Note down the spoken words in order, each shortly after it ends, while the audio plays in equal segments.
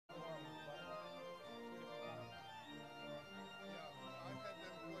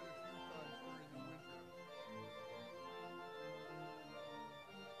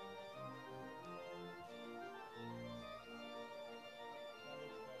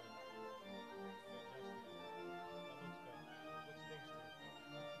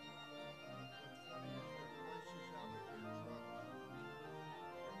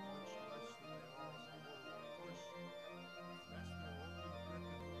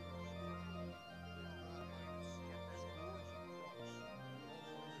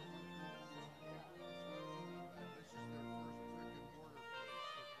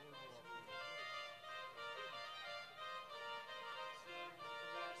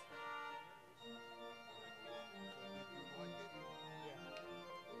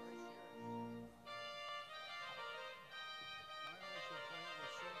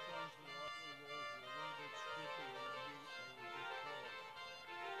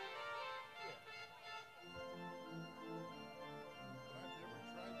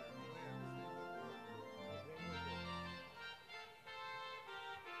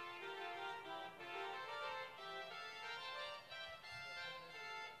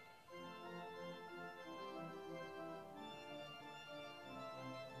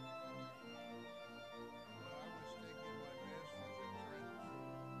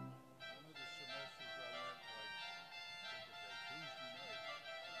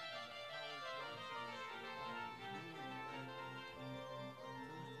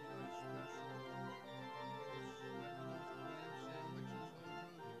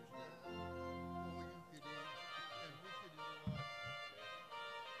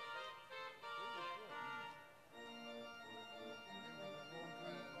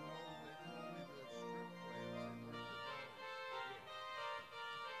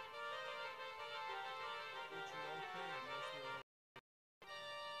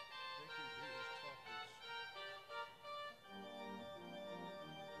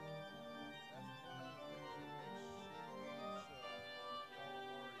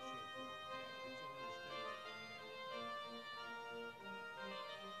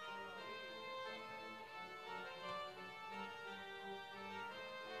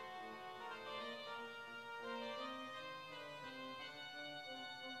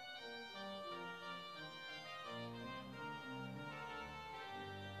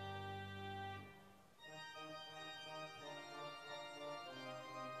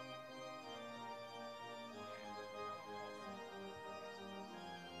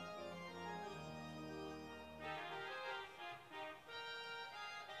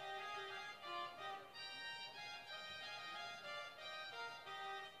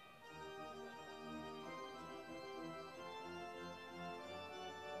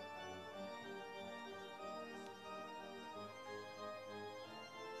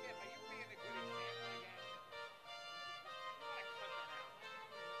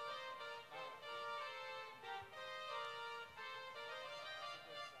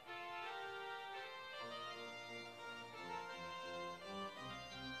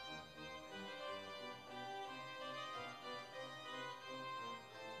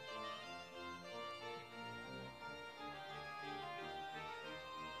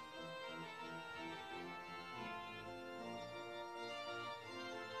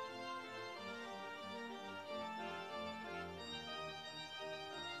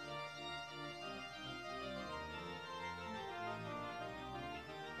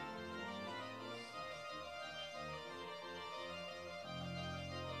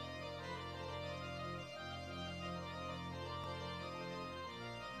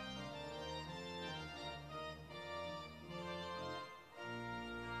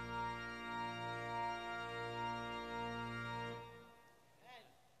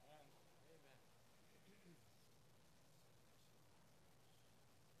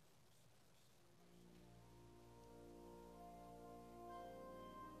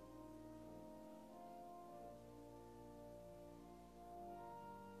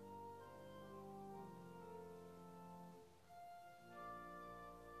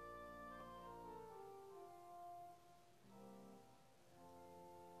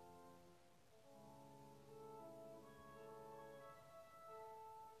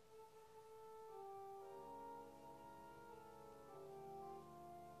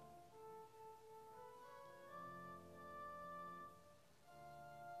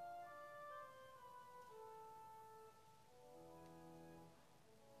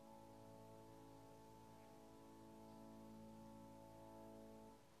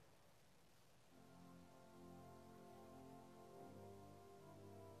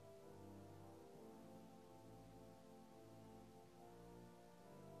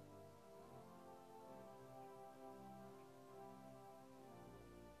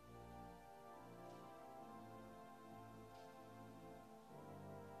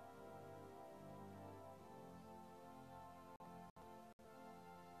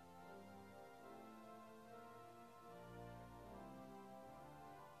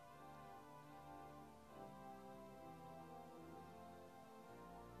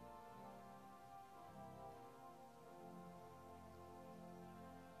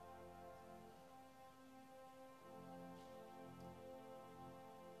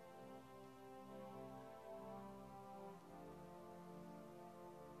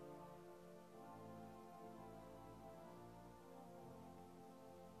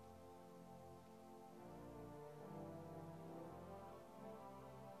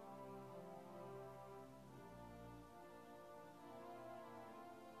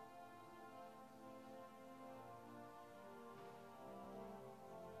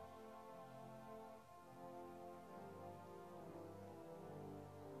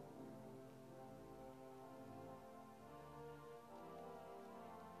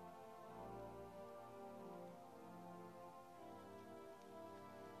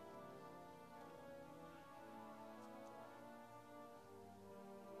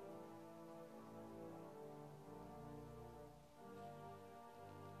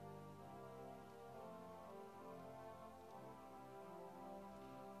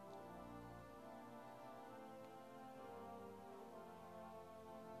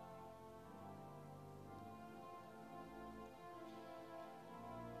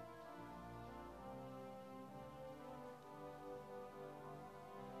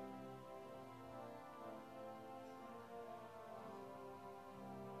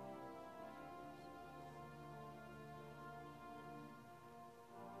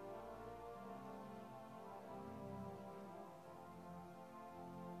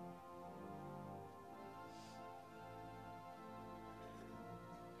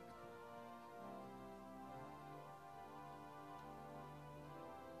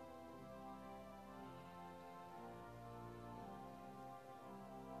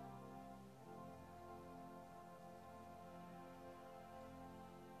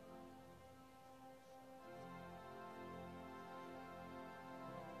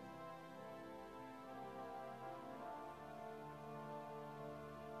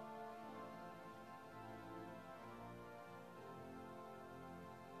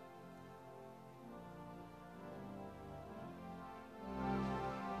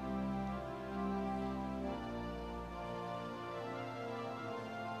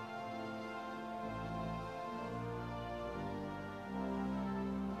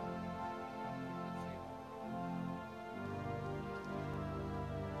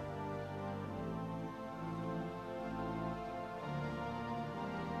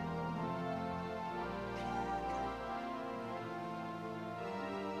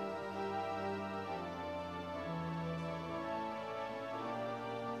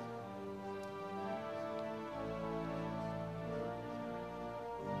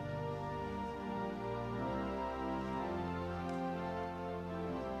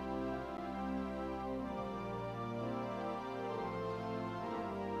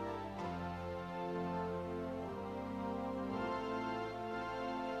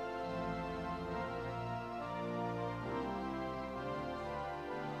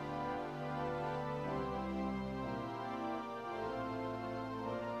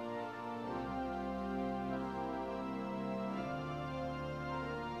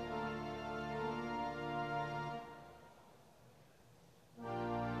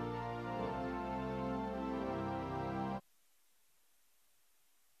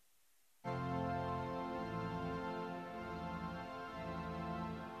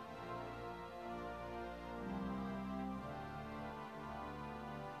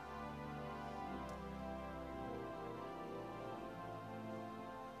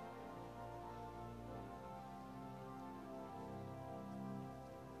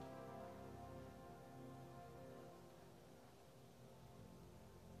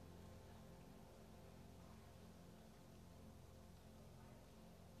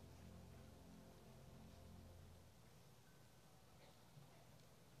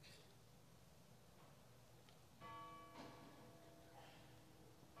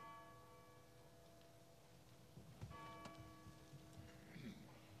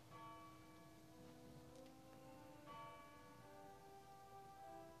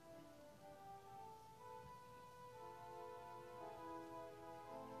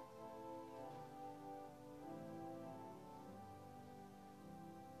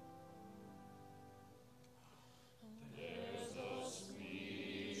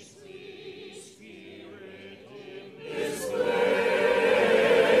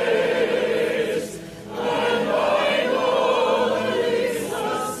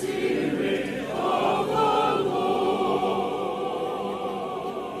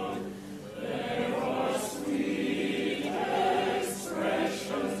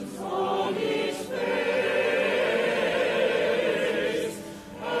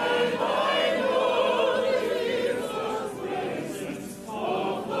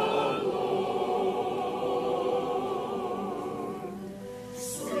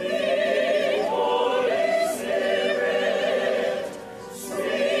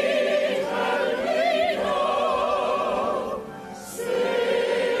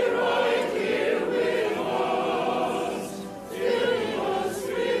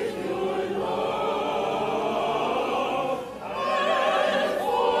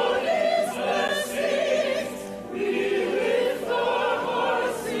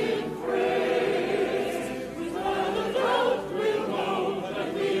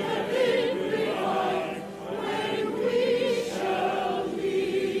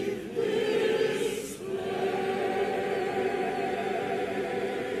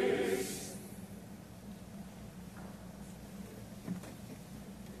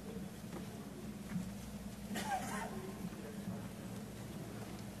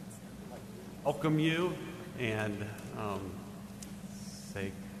welcome you and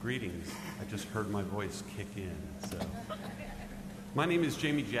say greetings. I just heard my voice kick in. So, my name is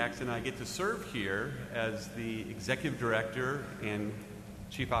Jamie Jackson. I get to serve here as the Executive Director and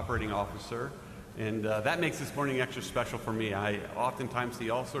Chief Operating Officer. And that makes this morning extra special for me. I oftentimes see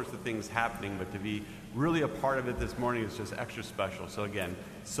all sorts of things happening, but to be really a part of it this morning is just extra special. So again,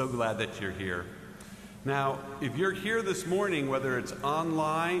 so glad that you're here. Now, if you're here this morning, whether it's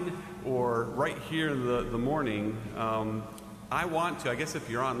online or right here in the morning, I guess if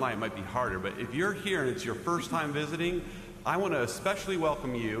you're online it might be harder, but if you're here and it's your first time visiting, I want to especially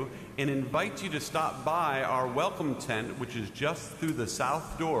welcome you and invite you to stop by our welcome tent, which is just through the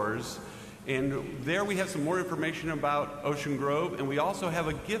south doors. And there we have some more information about Ocean Grove, and we also have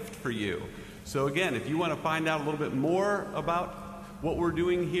a gift for you. So again, if you want to find out a little bit more about what we're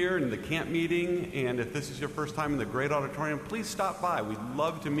doing here in the camp meeting, and if this is your first time in the Great Auditorium, please stop by. We'd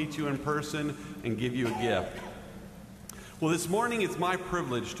love to meet you in person and give you a gift. Well, this morning it's my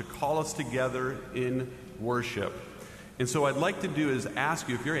privilege to call us together in worship. And so what I'd like to do is ask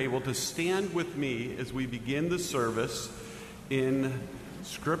you if you're able to stand with me as we begin the service in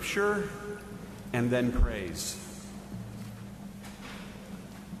Scripture and then praise.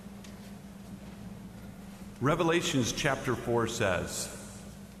 Revelations chapter 4 says,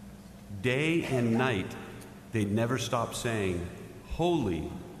 "Day and night they never stop saying,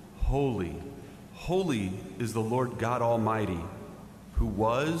 'Holy, holy, holy is the Lord God Almighty, who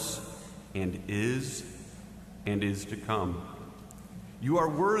was and is to come. You are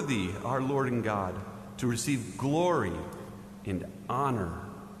worthy, our Lord and God, to receive glory and honor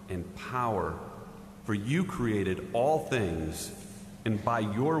and power, for you created all things, and by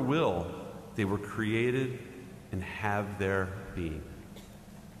your will they were created and have their being.'"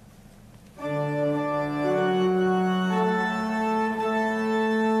 Holy,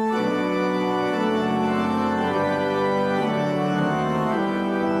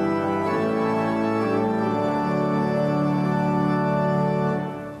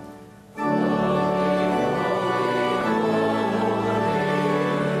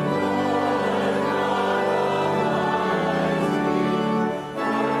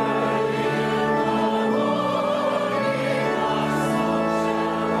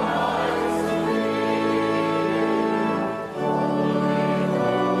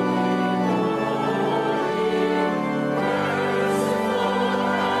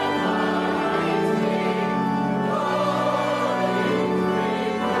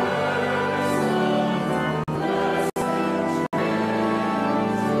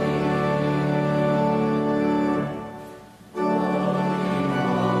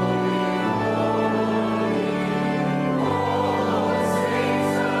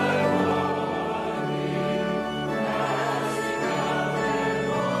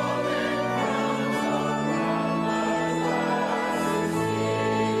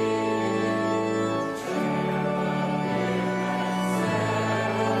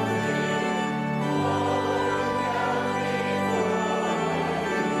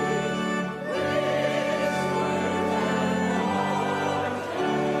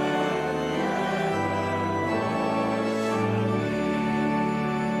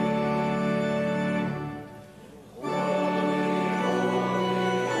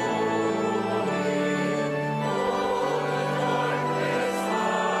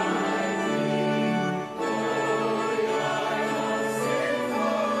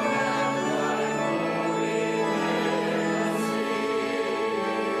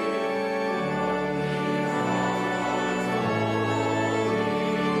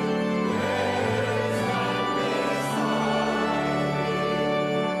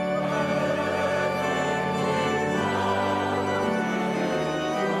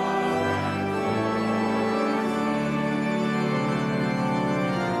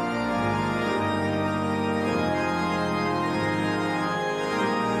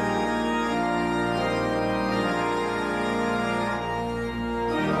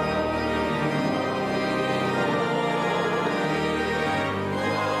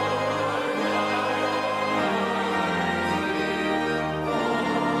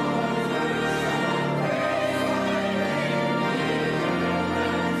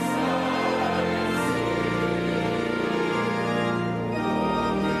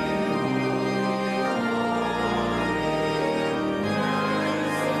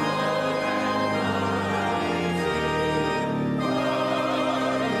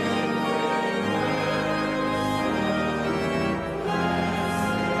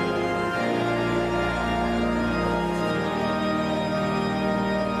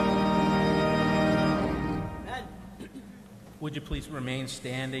 Would you please remain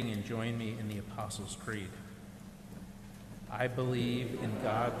standing and join me in the Apostles' Creed? I believe in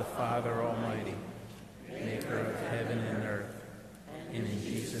God the Father Almighty, maker of heaven and earth, and in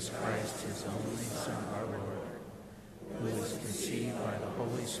Jesus Christ, his only Son, our Lord, who was conceived by the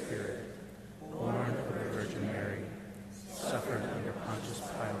Holy Spirit, born of the Virgin Mary, suffered under Pontius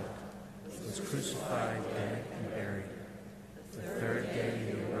Pilate, was crucified, dead, and buried. The third day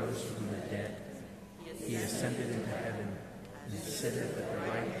he arose from the dead. He ascended into heaven and sitteth at the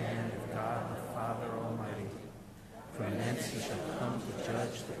right hand of God the Father Almighty. From thence he shall come to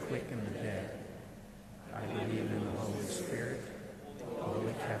judge the quick and the dead. I believe in the Holy Spirit, the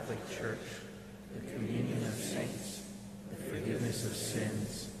Holy Catholic Church, the communion of saints, the forgiveness of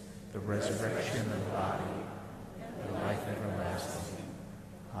sins, the resurrection of the body, and the life everlasting.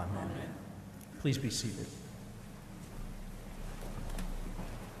 Amen. Please be seated.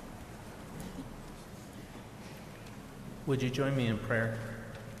 Would you join me in prayer?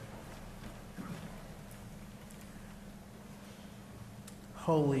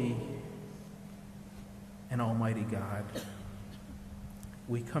 Holy and almighty God,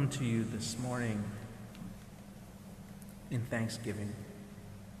 we come to you this morning in thanksgiving.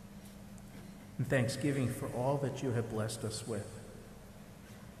 In thanksgiving for all that you have blessed us with.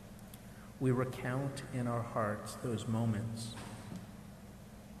 We recount in our hearts those moments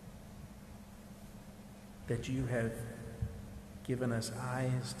that you have given us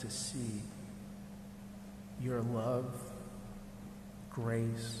eyes to see your love,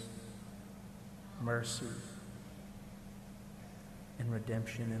 grace, mercy, and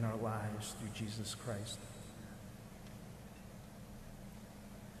redemption in our lives through Jesus Christ.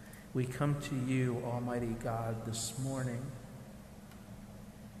 We come to you, Almighty God, this morning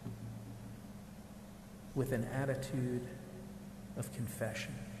with an attitude of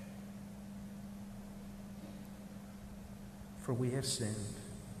confession. For we have sinned.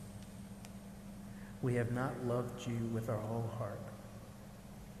 We have not loved you with our whole heart.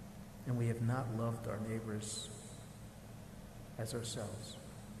 And we have not loved our neighbors as ourselves.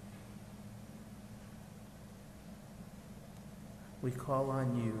 We call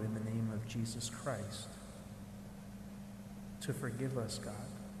on you in the name of Jesus Christ to forgive us, God.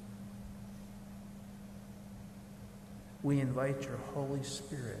 We invite your Holy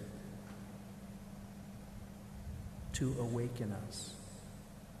Spirit to awaken us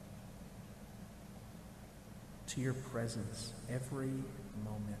to your presence every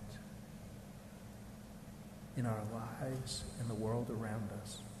moment in our lives and the world around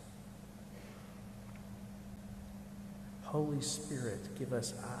us. Holy Spirit, give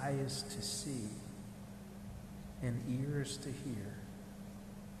us eyes to see and ears to hear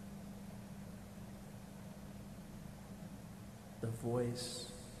the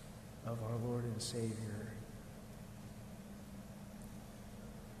voice of our Lord and Savior.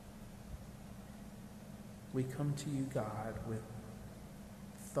 We come to you, God, with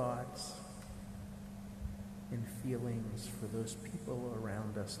thoughts and feelings for those people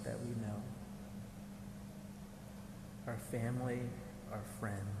around us that we know. Our family, our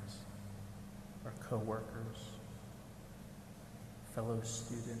friends, our co-workers, fellow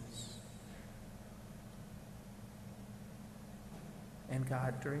students. And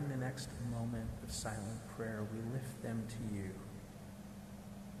God, during the next moment of silent prayer, we lift them to you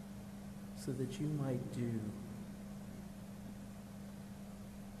so that you might do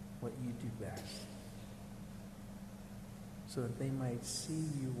what you do best, so that they might see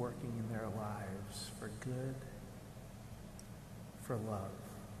you working in their lives for good, for love.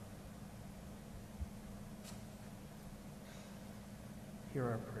 Hear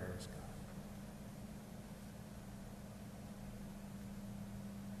our prayers, God.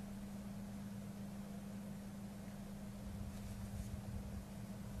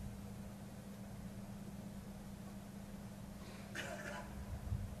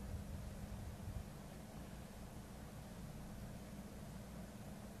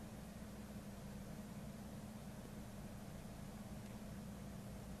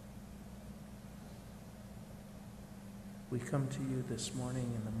 We come to you this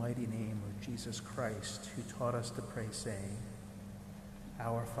morning in the mighty name of Jesus Christ, who taught us to pray, saying,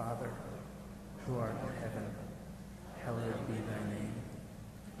 Our Father, who art in heaven, hallowed be thy name.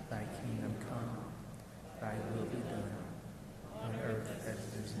 Thy kingdom come, thy will be done, on earth as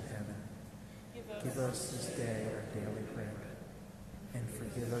it is in heaven. Give us this day our daily bread, and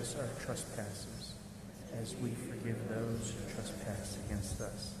forgive us our trespasses, as we forgive those who trespass against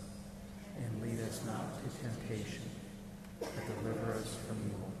us. And lead us not to temptation, but deliver us from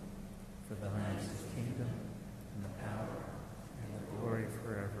evil. For thine is the kingdom, and the power, and the glory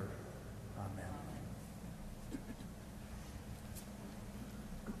forever. Amen.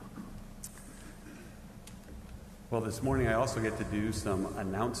 Well, this morning I also get to do some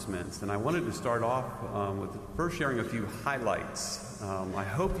announcements, and I wanted to start off with first sharing a few highlights. I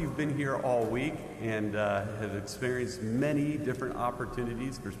hope you've been here all week and have experienced many different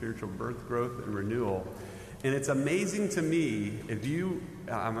opportunities for spiritual birth, growth, and renewal. And it's amazing to me,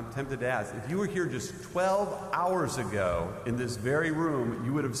 I'm tempted to ask, if you were here just 12 hours ago in this very room,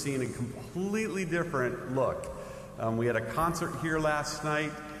 you would have seen a completely different look. We had a concert here last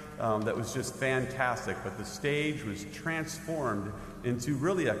night. That was just fantastic, but the stage was transformed into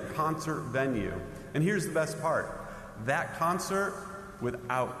really a concert venue. And here's the best part. That concert,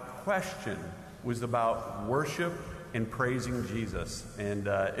 without question, was about worship and praising Jesus. And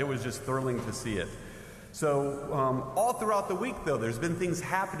it was just thrilling to see it. So all throughout the week, though, there's been things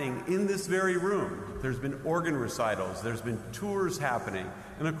happening in this very room. There's been organ recitals. There's been tours happening.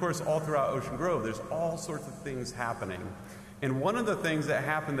 And, of course, all throughout Ocean Grove, there's all sorts of things happening. And one of the things that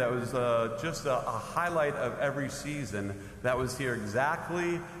happened that was just a highlight of every season that was here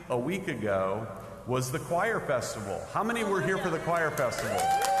exactly a week ago was the Choir Festival. How many were here for the Choir Festival?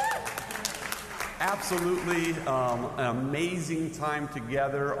 Absolutely an amazing time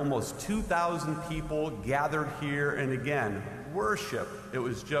together. Almost 2,000 people gathered here. And again, worship. It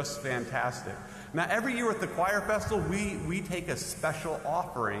was just fantastic. Now, every year at the Choir Festival, we take a special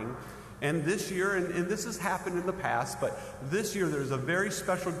offering. And this year, and this has happened in the past, but this year there's a very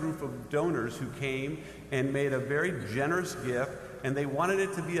special group of donors who came and made a very generous gift, and they wanted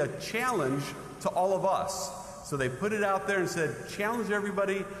it to be a challenge to all of us. So they put it out there and said, challenge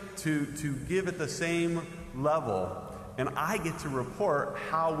everybody to give at the same level. And I get to report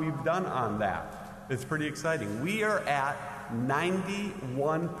how we've done on that. It's pretty exciting. We are at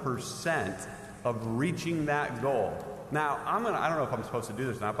 91% of reaching that goal. Now, I don't know if I'm supposed to do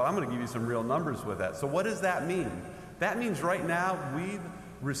this or not, but I'm going to give you some real numbers with that. So what does that mean? That means right now we've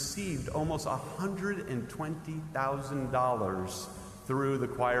received almost $120,000 through the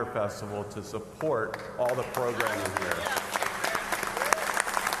Choir Festival to support all the programming here.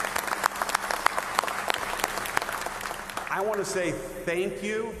 I want to say thank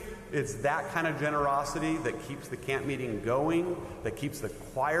you. It's that kind of generosity that keeps the camp meeting going, that keeps the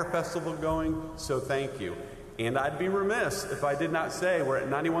Choir Festival going, so thank you. And I'd be remiss if I did not say we're at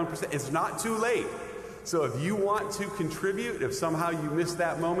 91%. It's not too late. So if you want to contribute, if somehow you missed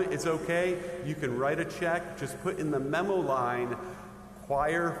that moment, it's okay. You can write a check. Just put in the memo line,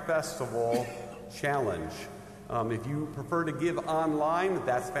 Choir Festival Challenge. If you prefer to give online,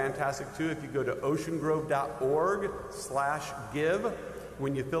 that's fantastic too. If you go to oceangrove.org/give,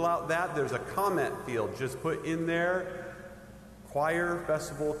 when you fill out that, there's a comment field. Just put in there, Choir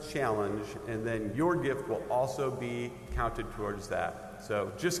Festival Challenge, and then your gift will also be counted towards that. So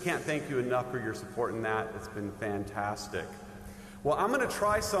just can't thank you enough for your support in that. It's been fantastic. Well, I'm going to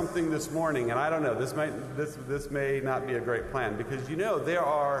try something this morning, and I don't know, this may not be a great plan, because there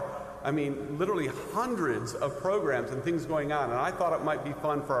are, literally hundreds of programs and things going on, and I thought it might be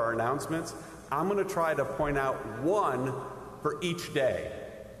fun for our announcements. I'm going to try to point out one for each day.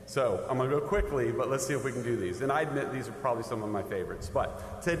 So I'm going to go quickly, but let's see if we can do these. And I admit these are probably some of my favorites.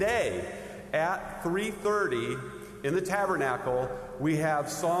 But today at 3:30 in the Tabernacle, we have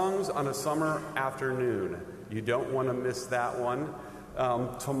Songs on a Summer Afternoon. You don't want to miss that one.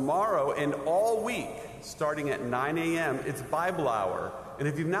 Tomorrow and all week, starting at 9 a.m., it's Bible Hour. And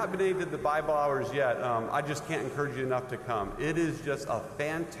if you've not been able to the Bible Hours yet, I just can't encourage you enough to come. It is just a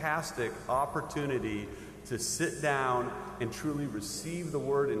fantastic opportunity to sit down and truly receive the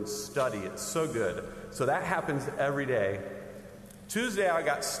Word and study. It's so good. So that happens every day. Tuesday, I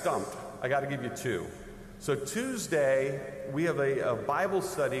got stumped. I got to give you two. So Tuesday, we have a Bible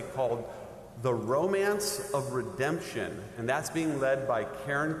study called The Romance of Redemption, and that's being led by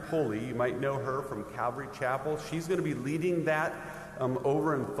Karen Pulley. You might know her from Calvary Chapel. She's going to be leading that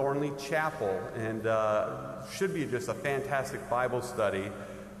over in Thornley Chapel, and should be just a fantastic Bible study.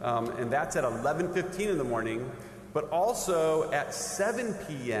 And that's at 11:15 in the morning. But also at 7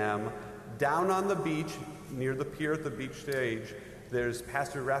 p.m. down on the beach, near the pier at the beach stage, there's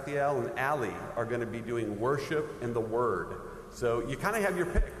Pastor Raphael and Allie are going to be doing worship and the Word. So you kind of have your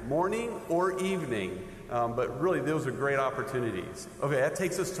pick, morning or evening. But really, those are great opportunities. Okay, that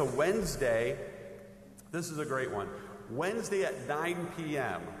takes us to Wednesday. This is a great one. Wednesday at 9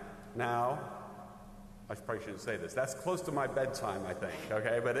 p.m. Now, I probably shouldn't say this. That's close to my bedtime, I think,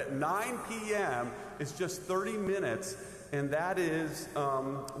 okay? But at 9 p.m., it's just 30 minutes, and that is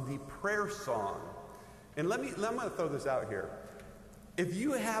the prayer song. And I'm going to throw this out here. If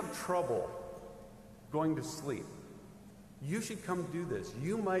you have trouble going to sleep, you should come do this.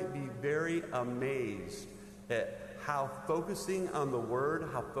 You might be very amazed at how focusing on the Word,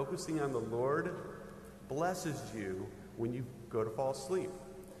 how focusing on the Lord blesses you when you go to fall asleep.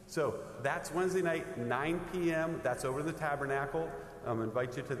 So that's Wednesday night, 9 p.m. That's over in the Tabernacle. I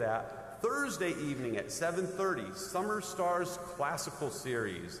invite you to that. Thursday evening at 7:30, Summer Stars Classical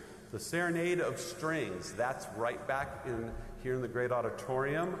Series, the Serenade of Strings. That's right back here in the Great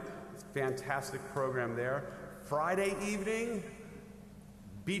Auditorium. It's a fantastic program there. Friday evening,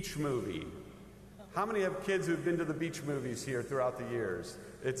 beach movie. How many have kids who've been to the beach movies here throughout the years?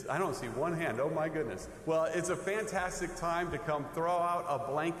 I don't see one hand. Oh my goodness. Well, it's a fantastic time to come throw out a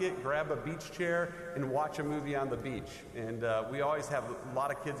blanket, grab a beach chair, and watch a movie on the beach. And we always have a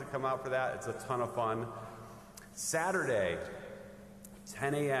lot of kids that come out for that. It's a ton of fun. Saturday,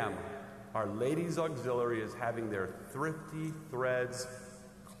 10 a.m., our Ladies Auxiliary is having their Thrifty Threads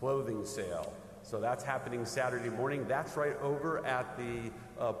clothing sale. So that's happening Saturday morning. That's right over at the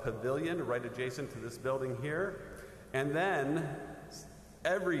pavilion, right adjacent to this building here. And then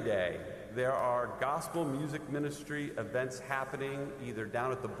every day there are gospel music ministry events happening either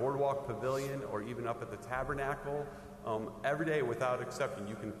down at the Boardwalk Pavilion or even up at the Tabernacle. Every day without exception,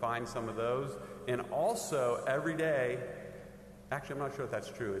 you can find some of those. And also every day, actually I'm not sure if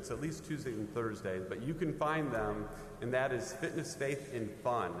that's true, it's at least Tuesday and Thursday, but you can find them, and that is Fitness, Faith, and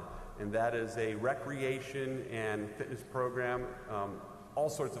Fun. And that is a recreation and fitness program, all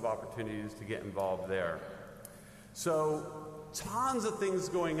sorts of opportunities to get involved there. So tons of things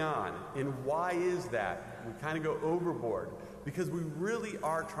going on. And why is that? We kind of go overboard because we really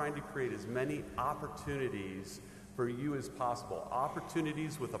are trying to create as many opportunities for you as possible.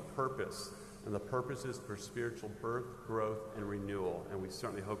 Opportunities with a purpose. And the purpose is for spiritual birth, growth, and renewal. And we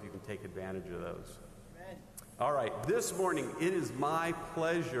certainly hope you can take advantage of those. All right, this morning it is my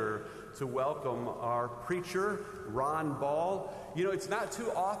pleasure to welcome our preacher, Ron Ball. You know, it's not too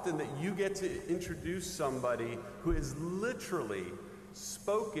often that you get to introduce somebody who has literally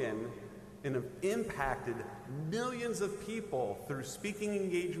spoken and have impacted millions of people through speaking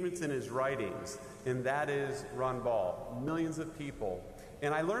engagements and his writings, and that is Ron Ball. Millions of people.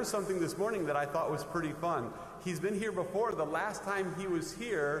 And I learned something this morning that I thought was pretty fun. He's been here before. The last time he was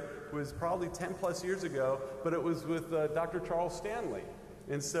here was probably 10 plus years ago, but it was with Dr. Charles Stanley.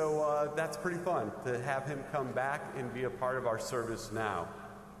 And so that's pretty fun to have him come back and be a part of our service now.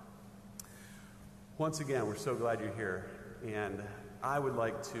 Once again, we're so glad you're here. And I would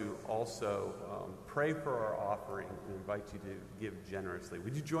like to also pray for our offering and invite you to give generously.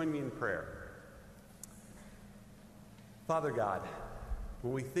 Would you join me in prayer? Father God,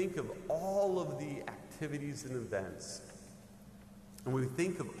 when we think of all of the activities and events, and we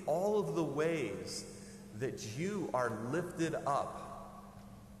think of all of the ways that you are lifted up,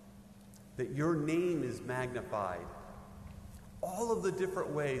 that your name is magnified, all of the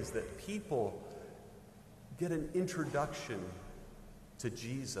different ways that people get an introduction to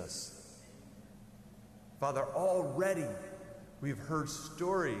Jesus. Father, already we've heard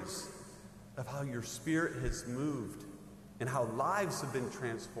stories of how your Spirit has moved and how lives have been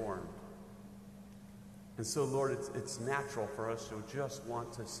transformed. And so, Lord, it's natural for us to just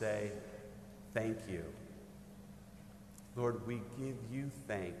want to say thank you. Lord, we give you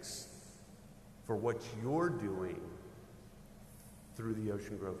thanks for what you're doing through the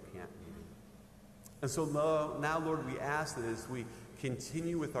Ocean Grove Camp meeting. And so now, Lord, we ask that as we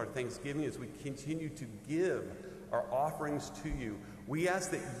continue with our Thanksgiving, as we continue to give our offerings to you, we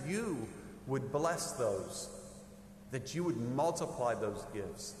ask that you would bless those, that you would multiply those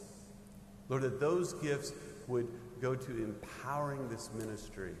gifts. Lord, that those gifts would go to empowering this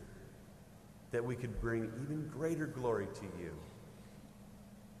ministry, that we could bring even greater glory to you.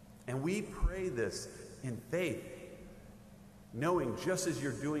 And we pray this in faith, knowing just as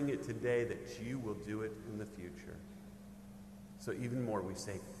you're doing it today, that you will do it in the future. So even more, we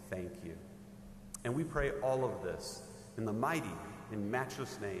say thank you. And we pray all of this in the mighty and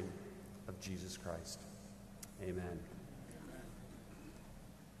matchless name of Jesus Christ. Amen.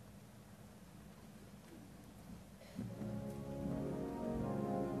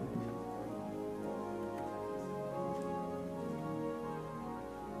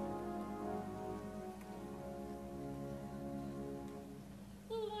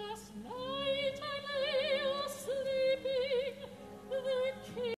 Last night I lay sleeping, there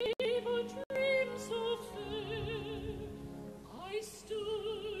came a dream so fair. I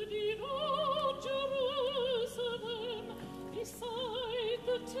stood in old Jerusalem,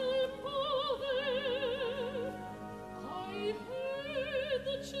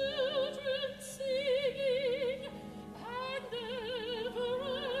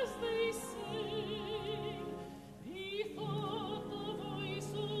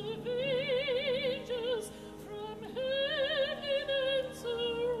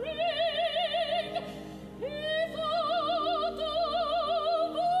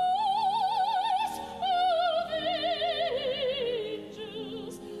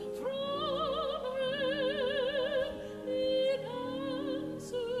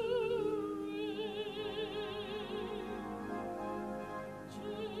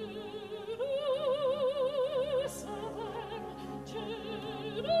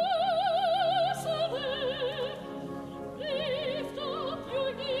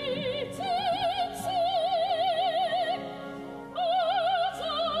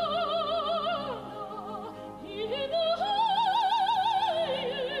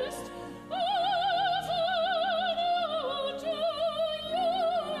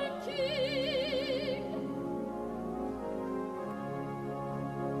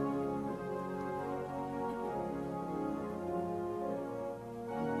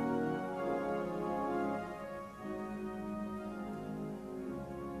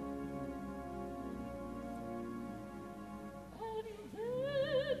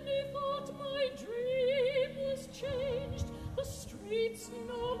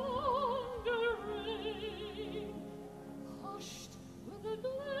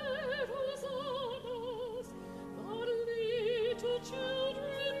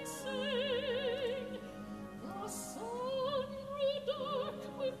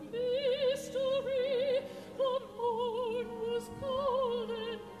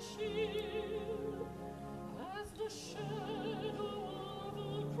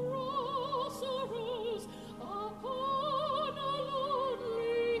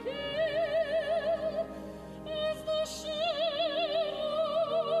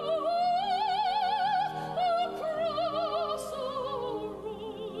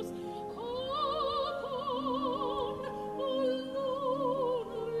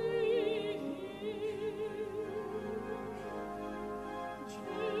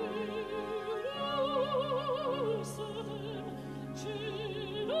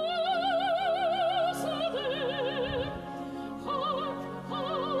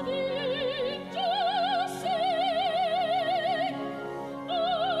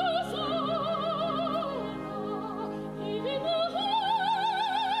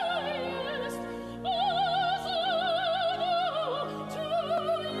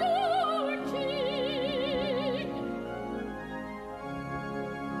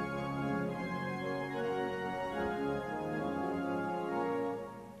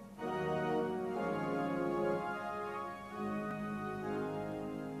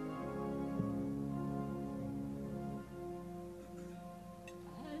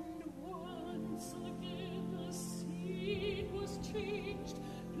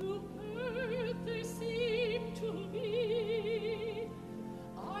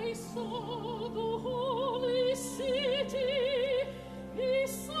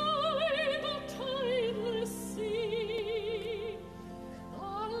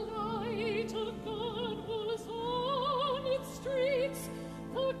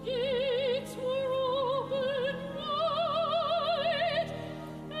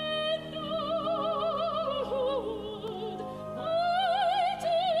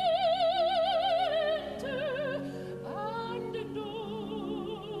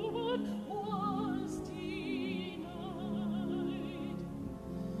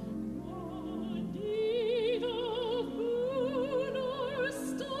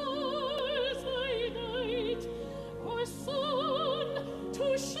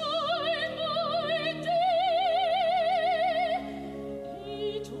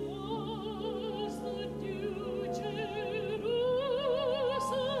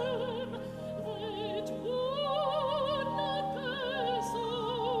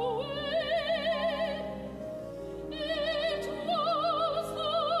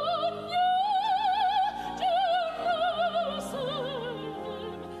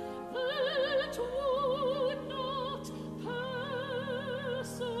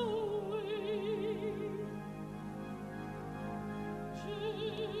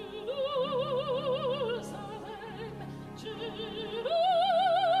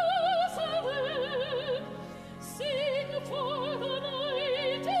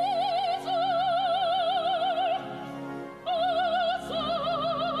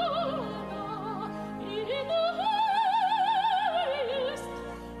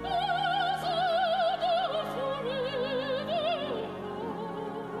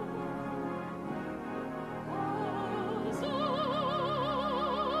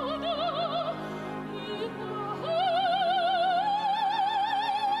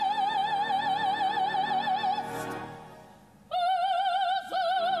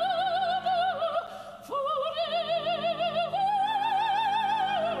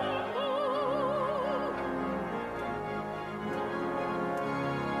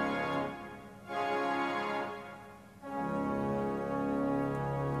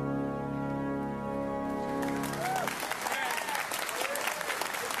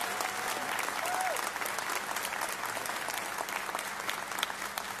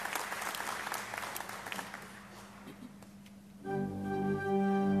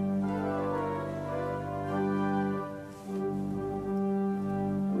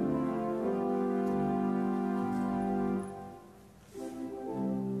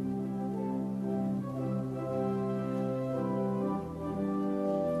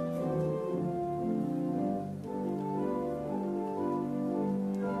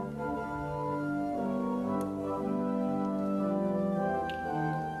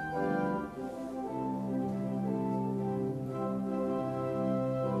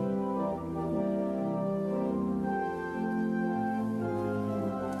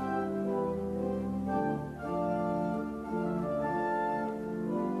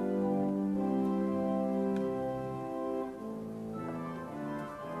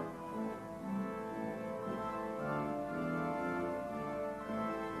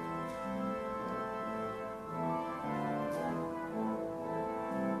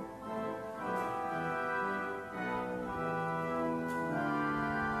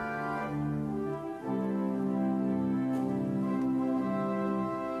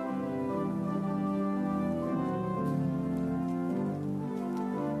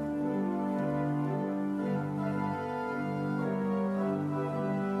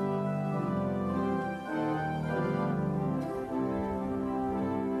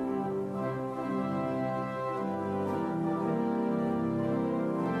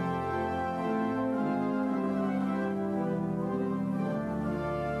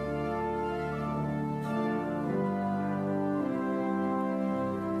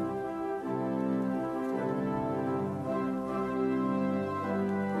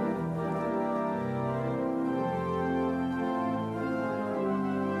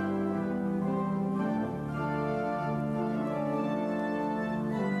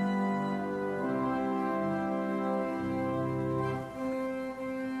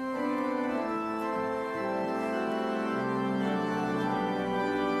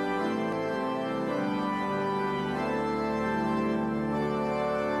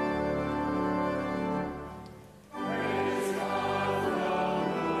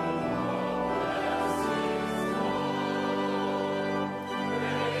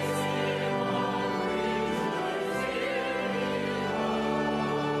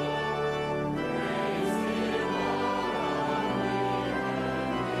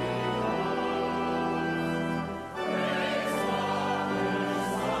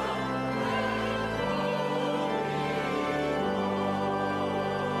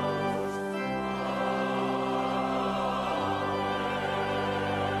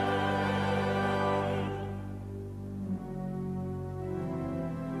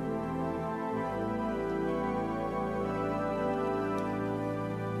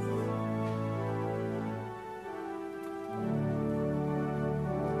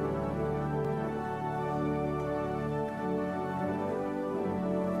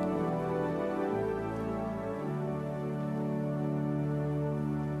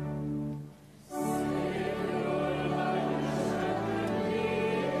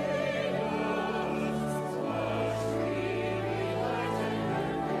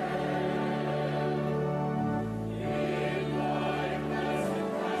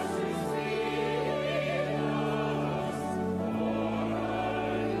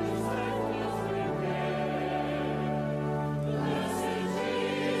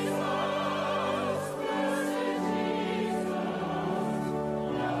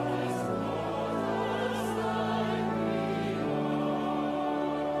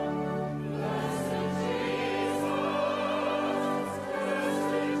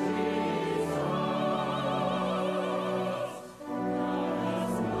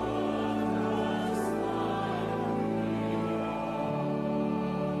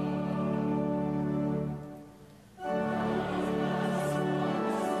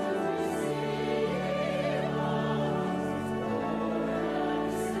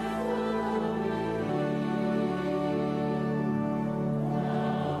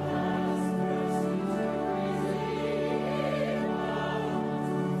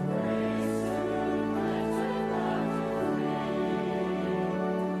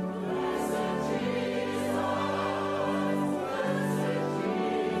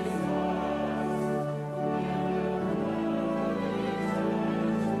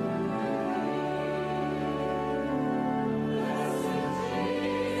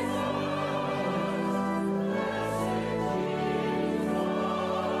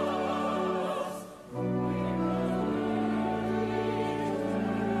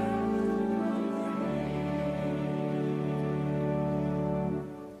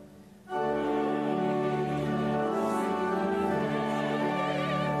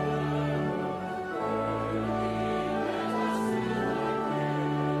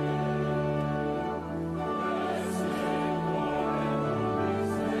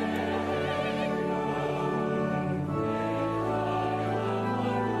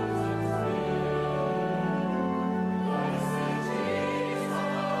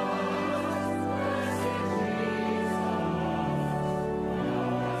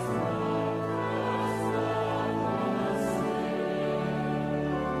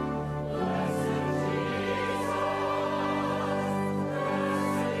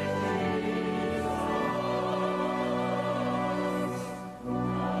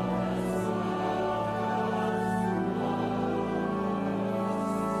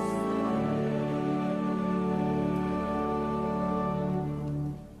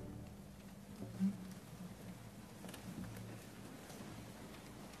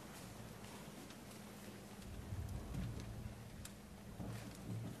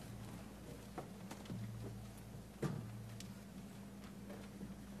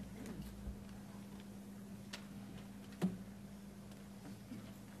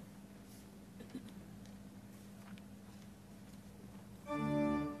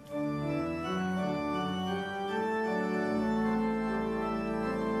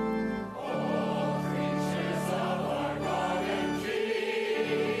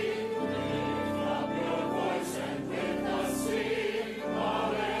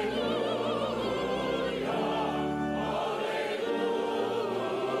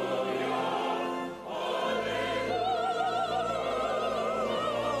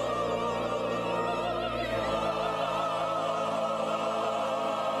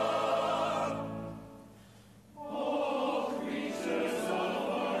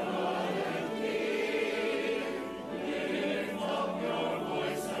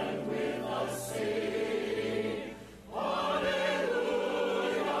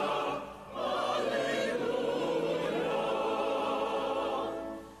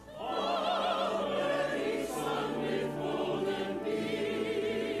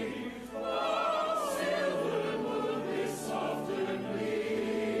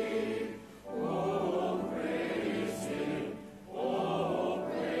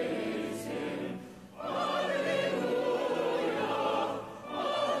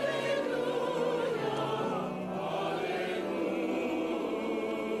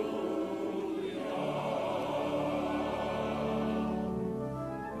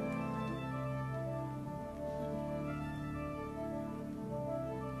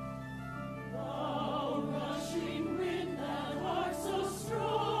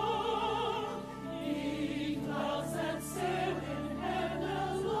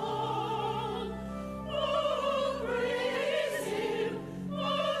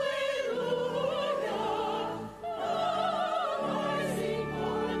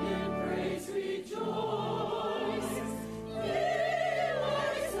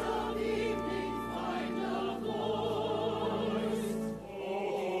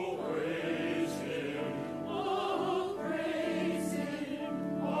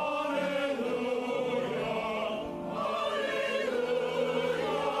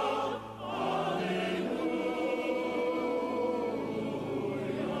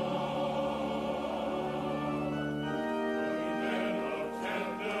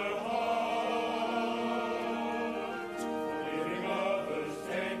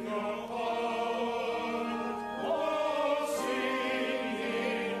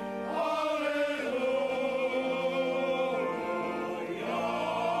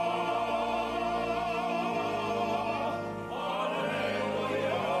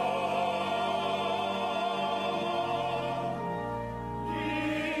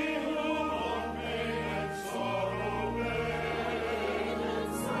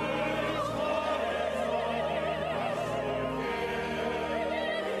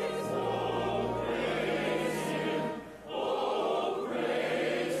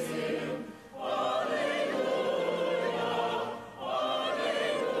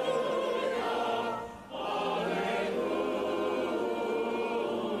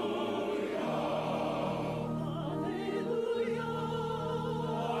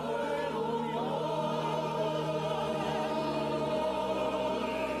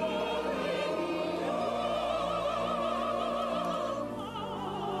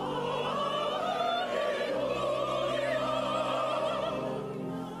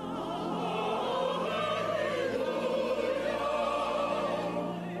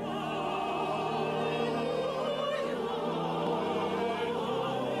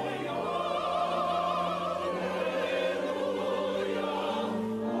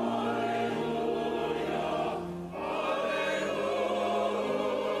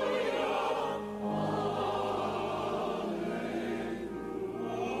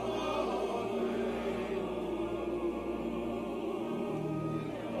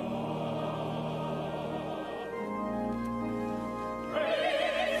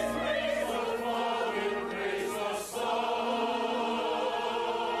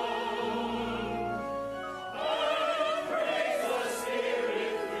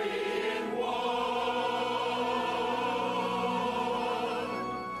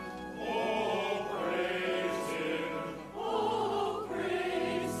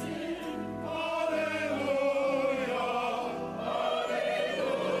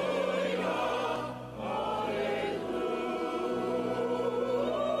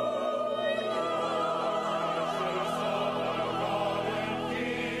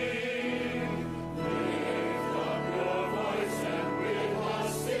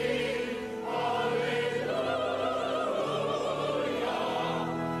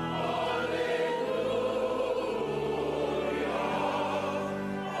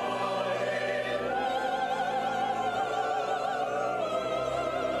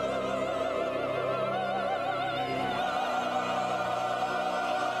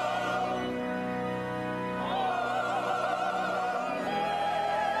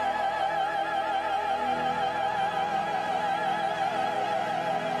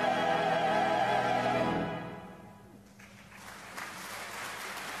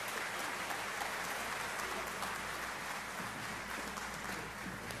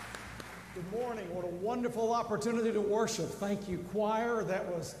 morning. What a wonderful opportunity to worship. Thank you, choir. That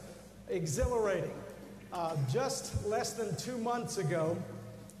was exhilarating. Just less than 2 months ago,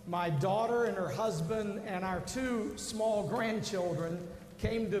 my daughter and her husband and our 2 small grandchildren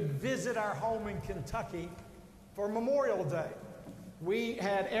came to visit our home in Kentucky for Memorial Day. We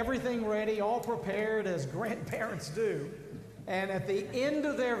had everything ready, all prepared as grandparents do. And at the end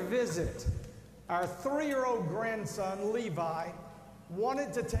of their visit, our 3-year-old grandson, Levi,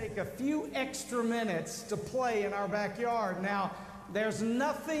 wanted to take a few extra minutes to play in our backyard. Now, there's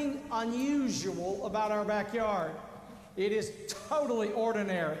nothing unusual about our backyard. It is totally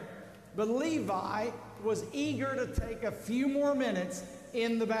ordinary. But Levi was eager to take a few more minutes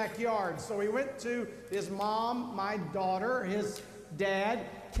in the backyard. So he went to his mom, my daughter, his dad,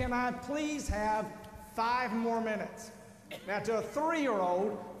 "Can I please have 5 more minutes?" Now, to a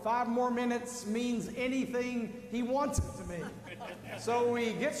 3-year-old, 5 more minutes means anything he wants it to mean. So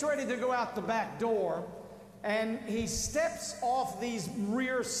he gets ready to go out the back door, and he steps off these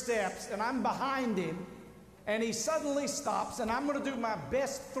rear steps, and I'm behind him, and he suddenly stops, and I'm going to do my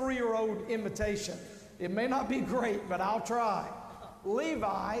best 3-year-old imitation. It may not be great, but I'll try.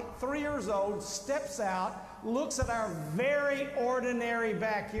 Levi, 3 years old, steps out, looks at our very ordinary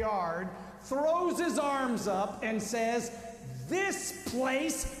backyard, throws his arms up, and says, "This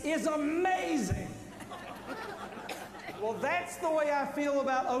place is amazing." Well, that's the way I feel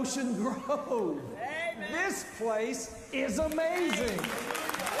about Ocean Grove. Amen. This place is amazing.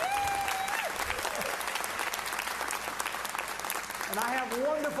 And I have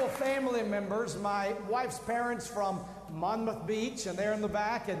wonderful family members. My wife's parents from Monmouth Beach, and they're in the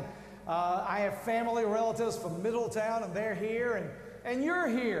back. And I have family relatives from Middletown, and they're here, and you're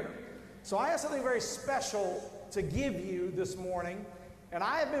here. So I have something very special to give you this morning. And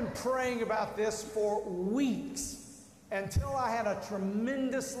I have been praying about this for weeks until I had a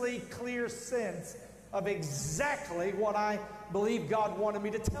tremendously clear sense of exactly what I believe God wanted me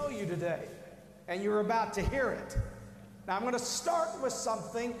to tell you today. And you're about to hear it. Now, I'm going to start with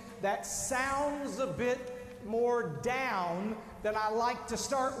something that sounds a bit more down than I like to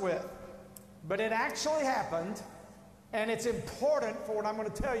start with. But it actually happened, and it's important for what I'm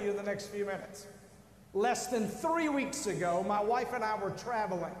going to tell you in the next few minutes. Less than 3 weeks ago, my wife and I were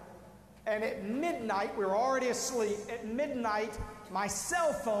traveling. And at midnight, we were already asleep. At midnight, my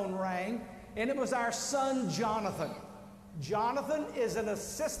cell phone rang, and it was our son, Jonathan. Jonathan is an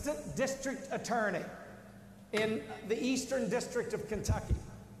assistant district attorney in the Eastern District of Kentucky.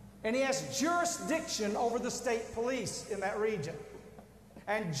 And he has jurisdiction over the state police in that region.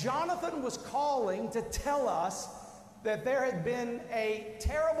 And Jonathan was calling to tell us that there had been a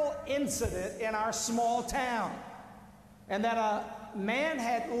terrible incident in our small town, and that a man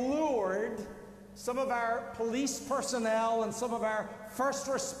had lured some of our police personnel and some of our first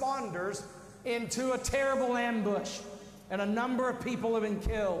responders into a terrible ambush, and a number of people have been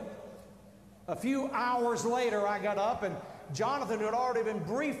killed. A few hours later, I got up, and Jonathan, who had already been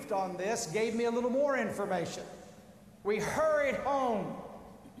briefed on this, gave me a little more information. We hurried home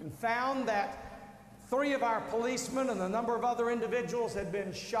and found that 3 of our policemen and a number of other individuals had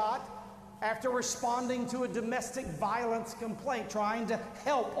been shot after responding to a domestic violence complaint, trying to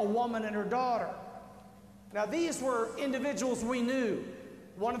help a woman and her daughter. Now, these were individuals we knew.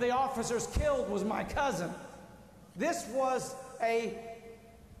 One of the officers killed was my cousin. This was a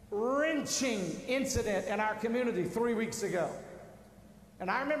wrenching incident in our community 3 weeks ago. And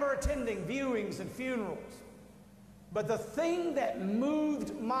I remember attending viewings and funerals. But the thing that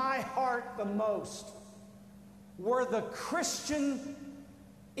moved my heart the most were the Christian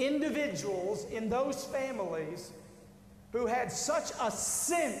individuals in those families who had such a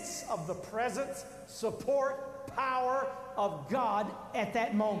sense of the presence, support, power of God at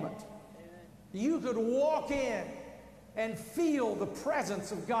that moment. Amen. You could walk in and feel the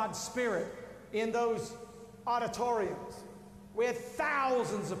presence of God's Spirit in those auditoriums. We had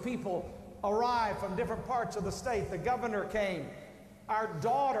thousands of people arrive from different parts of the state. The governor came. Our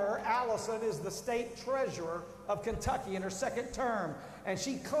daughter, Allison, is the state treasurer of Kentucky in her 2nd term, and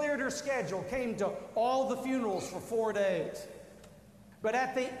she cleared her schedule, came to all the funerals for 4 days. But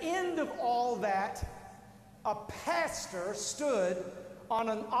at the end of all that, a pastor stood on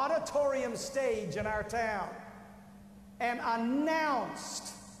an auditorium stage in our town and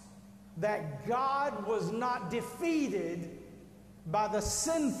announced that God was not defeated by the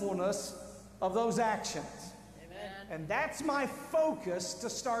sinfulness of those actions. Amen. And that's my focus to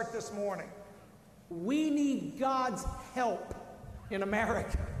start this morning. We need God's help in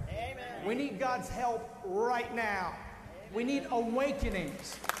America. Amen. We need God's help right now. Amen. We need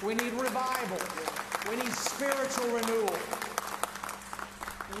awakenings. We need revival. We need spiritual renewal.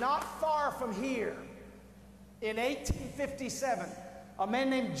 not far from here, in 1857, a man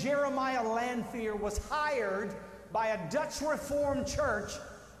named Jeremiah Lanphier was hired by a Dutch Reformed church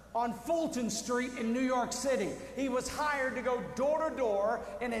on Fulton Street in New York City. He was hired to go door to door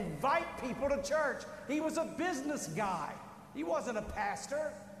and invite people to church. He was a business guy. He wasn't a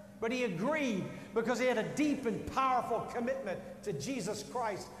pastor, but he agreed because he had a deep and powerful commitment to Jesus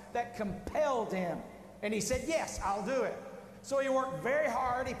Christ that compelled him. And he said, yes, I'll do it. So he worked very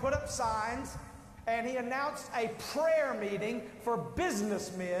hard. He put up signs, and he announced a prayer meeting for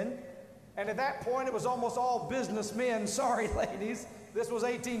businessmen. And at that point, it was almost all businessmen. Sorry, ladies. This was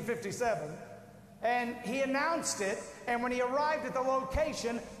 1857. And he announced it, and when he arrived at the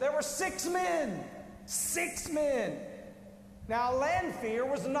location, there were 6 men. 6 men. Now, Lanphier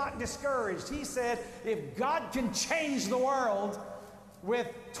was not discouraged. He said, if God can change the world with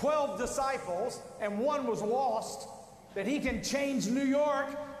 12 disciples, and one was lost, that he can change New York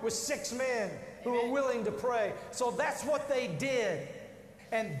with 6 men who were willing to pray. So that's what they did.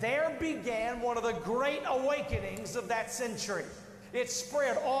 And there began one of the great awakenings of that century. It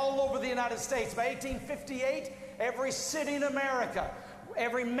spread all over the United States. By 1858, every city in America,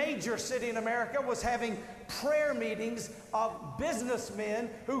 every major city in America was having prayer meetings of businessmen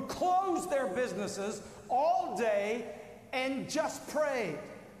who closed their businesses all day and just prayed.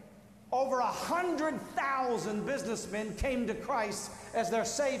 Over 100,000 businessmen came to Christ as their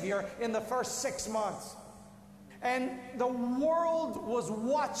Savior in the first 6 months. And the world was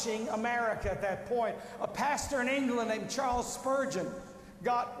watching America at that point. A pastor in England named Charles Spurgeon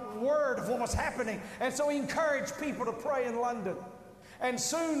got word of what was happening, and so he encouraged people to pray in London. And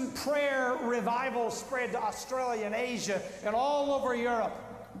soon prayer revival spread to Australia and Asia and all over Europe.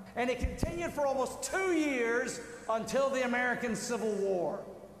 And it continued for almost 2 years until the American Civil War.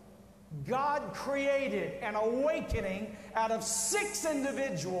 God created an awakening out of 6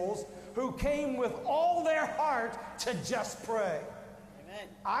 individuals who came with all their heart to just pray. Amen.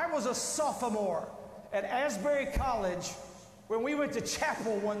 I was a sophomore at Asbury College when we went to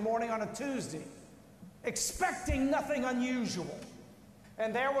chapel one morning on a Tuesday, expecting nothing unusual.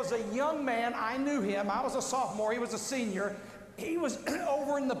 And there was a young man, I knew him, I was a sophomore, he was a senior. He was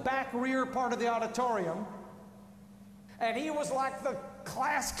over in the back rear part of the auditorium, and he was like the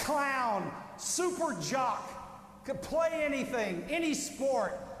class clown, super jock, could play anything, any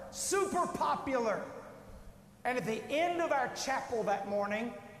sport, super popular. And at the end of our chapel that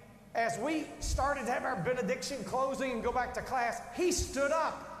morning, as we started to have our benediction closing and go back to class, he stood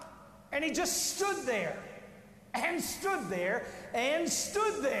up, and he just stood there and stood there and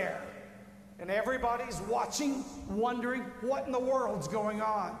stood there. And everybody's watching, wondering what in the world's going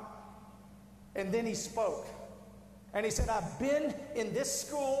on. And then he spoke. And he said, I've been in this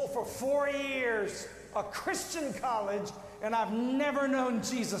school for 4 years, a Christian college, and I've never known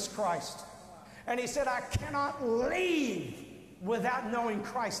Jesus Christ. And he said, I cannot leave without knowing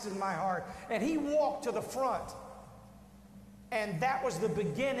Christ in my heart. And he walked to the front. And that was the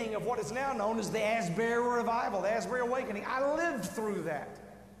beginning of what is now known as the Asbury Revival, the Asbury Awakening. I lived through that.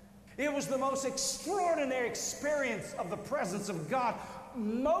 It was the most extraordinary experience of the presence of God.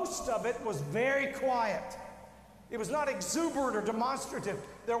 Most of it was very quiet. It was not exuberant or demonstrative.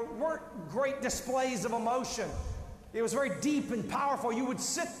 There weren't great displays of emotion. It was very deep and powerful. You would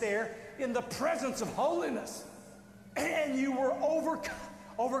sit there in the presence of holiness, and you were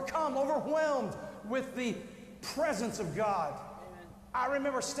overwhelmed with the presence of God. Amen. I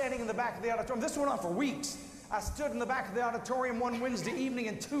remember standing in the back of the auditorium. This went on for weeks. I stood in the back of the auditorium one Wednesday evening,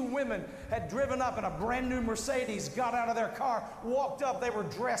 and 2 women had driven up in a brand new Mercedes, got out of their car, walked up. They were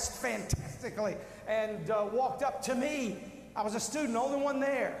dressed fantastically, and walked up to me. I was a student, only one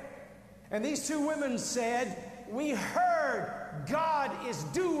there. And these 2 women said, we heard God is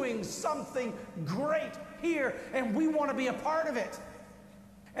doing something great here, and we want to be a part of it.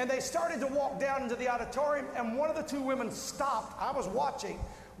 And they started to walk down into the auditorium, and one of the 2 women stopped. I was watching.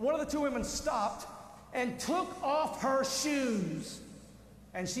 One of the 2 women stopped and took off her shoes.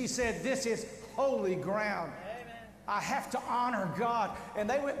 And she said, this is holy ground. Amen. I have to honor God. And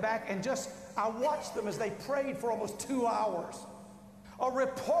they went back and I watched them as they prayed for almost 2 hours. A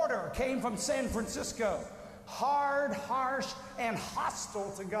reporter came from San Francisco, hard, harsh, and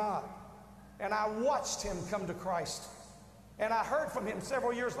hostile to God. And I watched him come to Christ. And I heard from him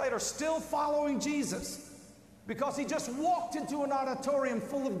several years later, still following Jesus, because he just walked into an auditorium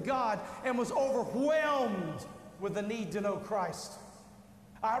full of God and was overwhelmed with the need to know Christ.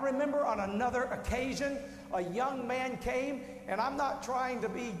 I remember on another occasion, a young man came, and I'm not trying to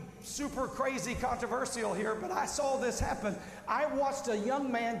be super crazy controversial here, but I saw this happen. I watched a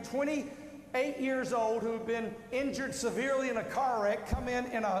young man, 8 years old who had been injured severely in a car wreck, come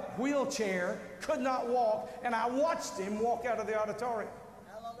in a wheelchair, could not walk, and I watched him walk out of the auditorium.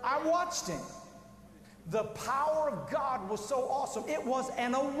 I watched him. The power of God was so awesome. It was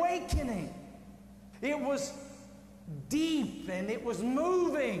an awakening. It was deep and it was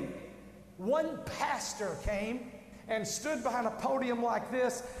moving. One pastor came and stood behind a podium like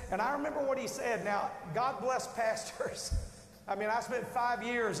this, and I remember what he said. Now, God bless pastors. I mean, I spent 5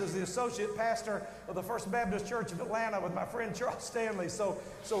 years as the associate pastor of the First Baptist Church of Atlanta with my friend Charles Stanley, so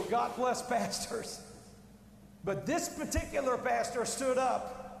God bless pastors. But this particular pastor stood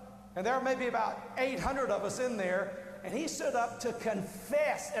up, and there may be about 800 of us in there, and he stood up to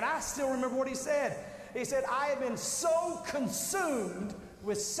confess, and I still remember what he said. He said, I have been so consumed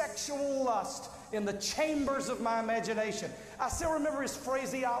with sexual lust in the chambers of my imagination. I still remember his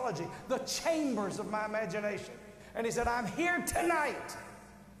phraseology, the chambers of my imagination. And he said, I'm here tonight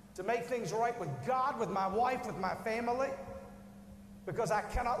to make things right with God, with my wife, with my family, because I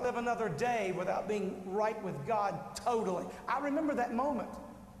cannot live another day without being right with God totally. I remember that moment.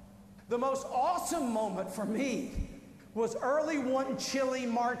 The most awesome moment for me was early one chilly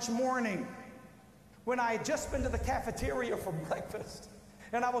March morning when I had just been to the cafeteria for breakfast.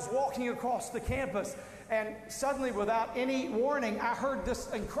 And I was walking across the campus, and suddenly, without any warning, I heard this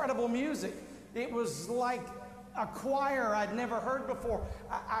incredible music. It was like a choir I'd never heard before.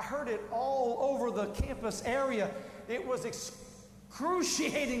 I heard it all over the campus area. It was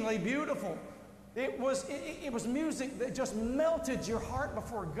excruciatingly beautiful. It was music that just melted your heart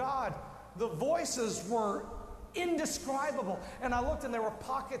before God. The voices were indescribable. And I looked, and there were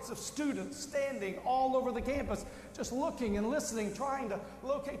pockets of students standing all over the campus, just looking and listening, trying to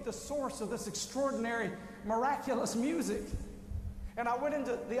locate the source of this extraordinary, miraculous music. And I went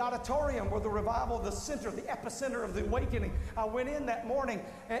into the auditorium where the revival, the center, the epicenter of the awakening. I went in that morning,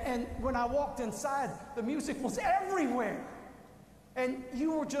 and when I walked inside, the music was everywhere. And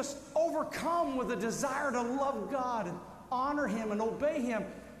you were just overcome with a desire to love God and honor Him and obey Him.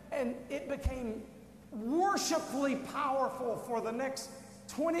 And it became worshipfully powerful for the next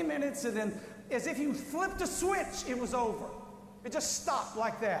 20 minutes, and then as if you flipped a switch, it was over. It just stopped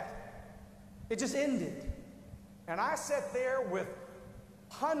like that. It just ended. And I sat there with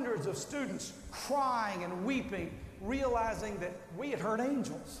hundreds of students crying and weeping, realizing that we had heard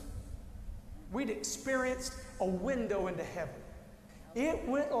angels. We'd experienced a window into heaven. It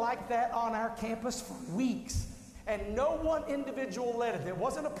went like that on our campus for weeks. And no one individual led it. It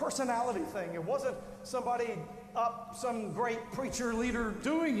wasn't a personality thing. It wasn't somebody up, some great preacher leader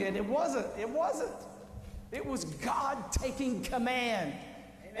doing it. It wasn't. It wasn't. It was God taking command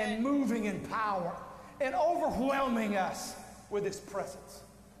and moving in power and overwhelming us with His presence.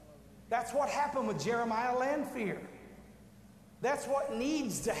 That's what happened with Jeremiah Lanphier. That's what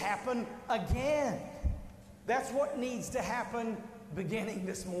needs to happen again. That's what needs to happen beginning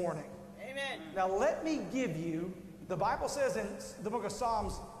this morning. Amen. Now let me give you, the Bible says in the book of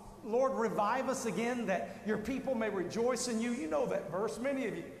Psalms, Lord, revive us again that your people may rejoice in you. You know that verse, many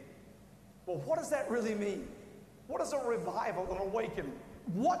of you. Well, what does that really mean? What is a revival, an awakening?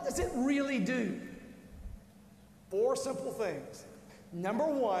 What does it really do? 4 simple things. Number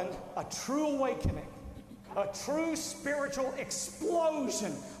 1, a true awakening, a true spiritual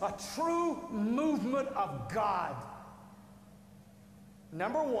explosion, a true movement of God.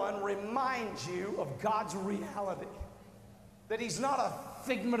 Number 1, reminds you of God's reality. That He's not a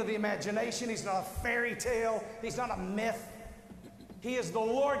figment of the imagination. He's not a fairy tale. He's not a myth. He is the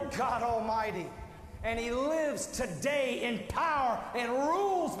Lord God Almighty. And He lives today in power and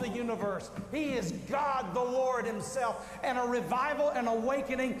rules the universe. He is God the Lord Himself. And a revival and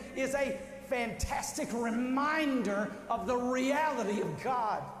awakening is a fantastic reminder of the reality of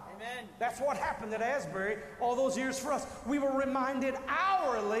God. Amen. That's what happened at Asbury all those years for us. We were reminded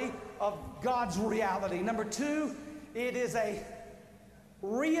hourly of God's reality. Number 2, it is a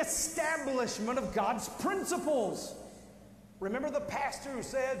reestablishment of God's principles. Remember the pastor who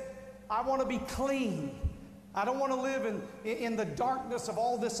said, I want to be clean. I don't want to live in the darkness of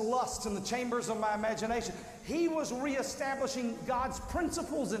all this lust in the chambers of my imagination. He was reestablishing God's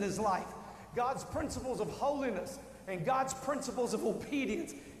principles in his life. God's principles of holiness and God's principles of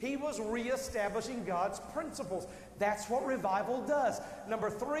obedience. He was reestablishing God's principles. That's what revival does. Number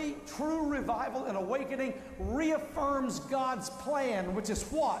 3, true revival and awakening reaffirms God's plan, which is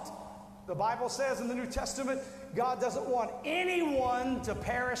what? The Bible says in the New Testament, God doesn't want anyone to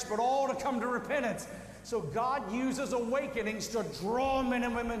perish, but all to come to repentance. So God uses awakenings to draw men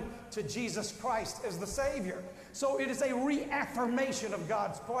and women to Jesus Christ as the Savior. So it is a reaffirmation of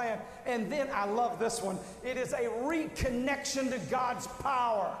God's plan. And then, I love this one, it is a reconnection to God's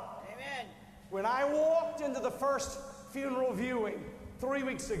power. Amen. When I walked into the first funeral viewing 3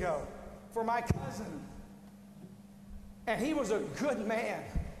 weeks ago for my cousin, and he was a good man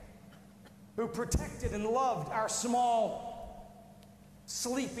who protected and loved our small,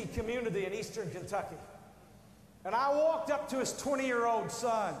 sleepy community in eastern Kentucky. And I walked up to his 20-year-old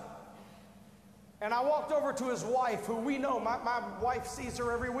son, and I walked over to his wife, who we know, my wife sees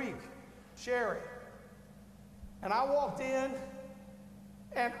her every week, Sherry. And I walked in,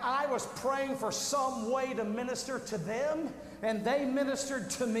 and I was praying for some way to minister to them, and they ministered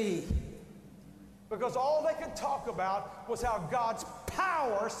to me. Because all they could talk about was how God's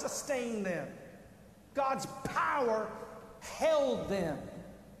power sustained them. God's power held them.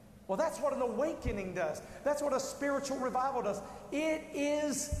 Well, that's what an awakening does. That's what a spiritual revival does. It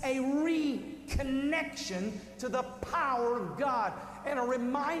is a reconnection to the power of God and a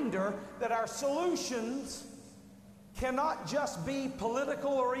reminder that our solutions cannot just be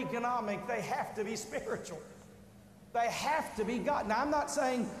political or economic. They have to be spiritual. They have to be God. Now, I'm not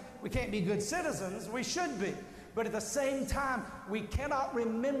saying we can't be good citizens. We should be. But at the same time, we cannot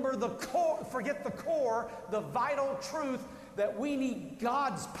remember the core, forget the core, the vital truth that we need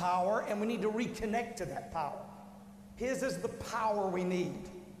God's power, and we need to reconnect to that power. His is the power we need.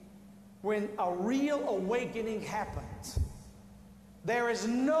 When a real awakening happens, there is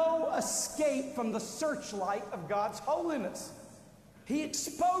no escape from the searchlight of God's holiness. He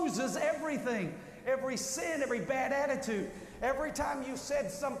exposes everything, every sin, every bad attitude. Every time you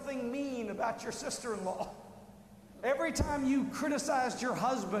said something mean about your sister-in-law, every time you criticized your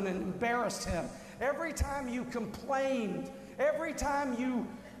husband and embarrassed him, every time you complained, every time you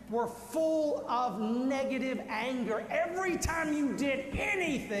were full of negative anger, every time you did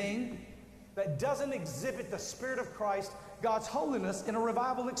anything that doesn't exhibit the Spirit of Christ, God's holiness, in a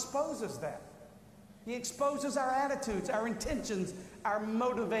revival exposes that. He exposes our attitudes, our intentions, our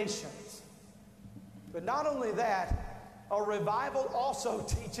motivations. But not only that, a revival also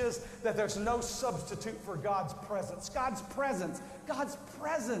teaches that there's no substitute for God's presence. God's presence. God's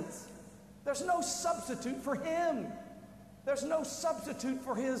presence. There's no substitute for Him. There's no substitute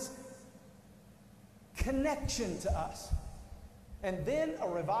for His connection to us. And then a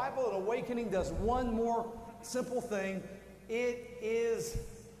revival, an awakening does one more simple thing. It is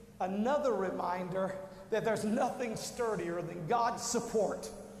another reminder that there's nothing sturdier than God's support.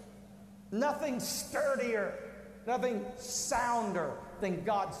 Nothing sturdier, nothing sounder than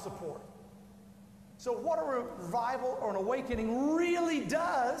God's support. So what a revival or an awakening really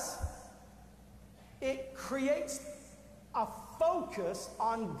does, it creates a focus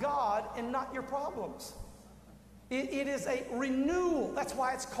on God and not your problems. It is a renewal. That's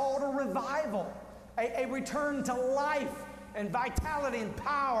why it's called a revival. A return to life and vitality and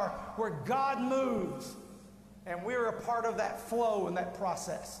power where God moves. And we're a part of that flow and that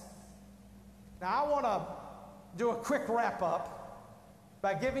process. Now I want to do a quick wrap up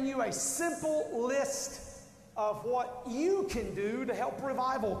by giving you a simple list of what you can do to help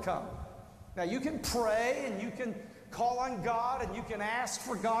revival come. Now you can pray and you can call on God and you can ask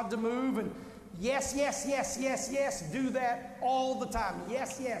for God to move, and yes, yes, yes, yes, yes, do that all the time.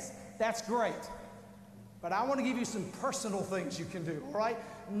 Yes, yes, that's great. But I want to give you some personal things you can do, all right?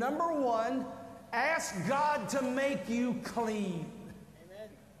 Number one, ask God to make you clean. Amen.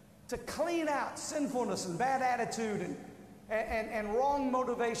 To clean out sinfulness and bad attitude and wrong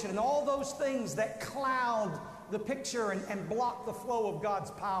motivation and all those things that cloud the picture and block the flow of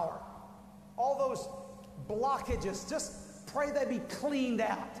God's power. All those blockages, just pray they be cleaned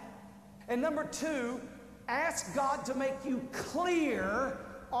out. And number two, ask God to make you clear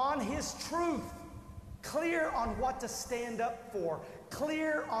on His truth. Clear on what to stand up for.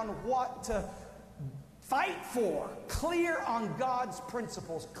 Clear on what to fight for. Clear on God's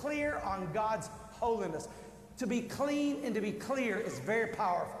principles. Clear on God's holiness. To be clean and to be clear is very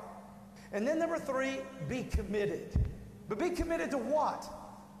powerful. And then number three, be committed. But be committed to what?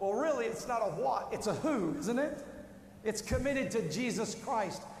 Well, really, it's not a what, it's a who, isn't it? It's committed to Jesus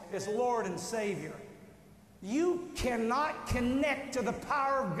Christ as Lord and Savior. You cannot connect to the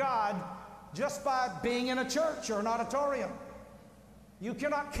power of God just by being in a church or an auditorium. You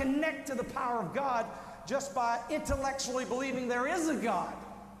cannot connect to the power of God just by intellectually believing there is a God.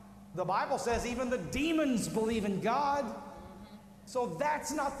 The Bible says even the demons believe in God. So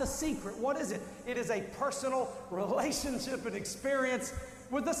that's not the secret. What is it? It is a personal relationship and experience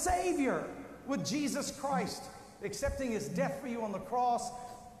with the Savior, with Jesus Christ, accepting His death for you on the cross,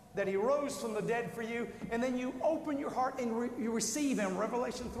 that He rose from the dead for you, and then you open your heart and you receive Him.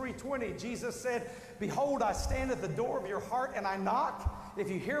 Revelation 3:20, Jesus said, "Behold, I stand at the door of your heart and I knock. If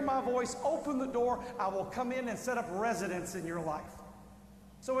you hear my voice, open the door. I will come in and set up residence in your life."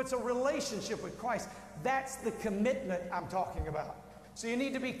 So it's a relationship with Christ. That's the commitment I'm talking about. So you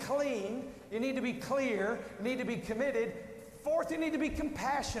need to be clean, you need to be clear, you need to be committed. Fourth, you need to be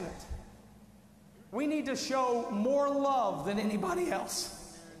compassionate. We need to show more love than anybody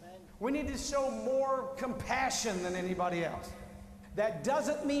else. We need to show more compassion than anybody else. That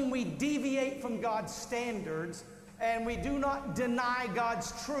doesn't mean we deviate from God's standards, and we do not deny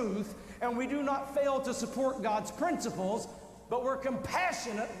God's truth, and we do not fail to support God's principles, but we're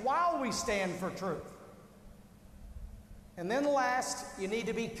compassionate while we stand for truth. And then last, you need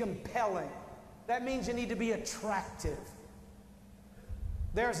to be compelling. That means you need to be attractive.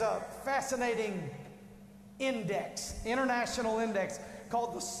 There's a fascinating index, international index,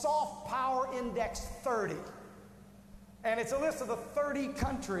 called the Soft Power Index 30. And it's a list of the 30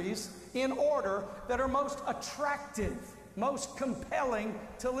 countries in order that are most attractive, most compelling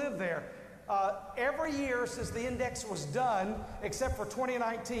to live there. Every year since the index was done, except for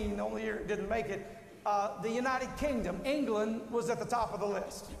 2019, the only year it didn't make it, the United Kingdom, England, was at the top of the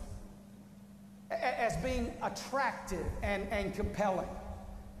list as being attractive and compelling.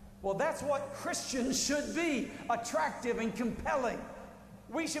 Well, that's what Christians should be, attractive and compelling.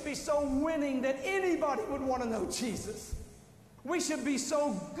 We should be so winning that anybody would want to know Jesus. We should be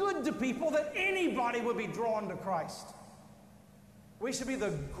so good to people that anybody would be drawn to Christ. We should be the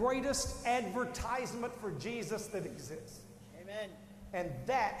greatest advertisement for Jesus that exists. Amen. And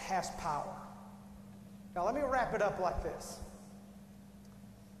that has power. Now, let me wrap it up like this.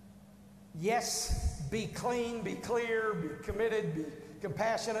 Yes, be clean, be clear, be committed, be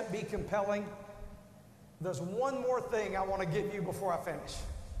compassionate, be compelling. There's one more thing I want to give you before I finish.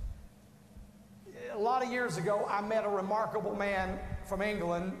 A lot of years ago, I met a remarkable man from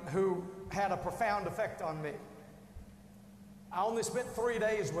England who had a profound effect on me. I only spent 3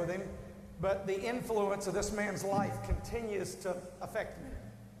 days with him, but the influence of this man's life continues to affect me.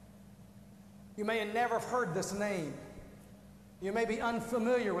 You may have never heard this name. You may be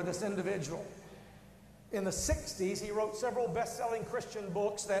unfamiliar with this individual. In the 60s, he wrote several best-selling Christian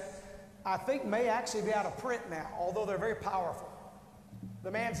books that I think may actually be out of print now, although they're very powerful. The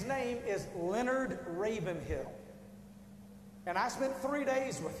man's name is Leonard Ravenhill. And I spent 3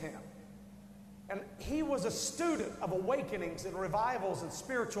 days with him. And he was a student of awakenings and revivals and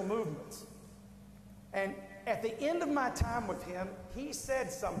spiritual movements. And at the end of my time with him, he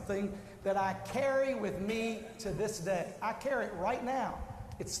said something that I carry with me to this day. I carry it right now.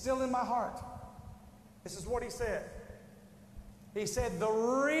 It's still in my heart. This is what he said. He said, the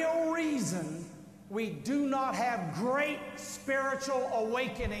real reason we do not have great spiritual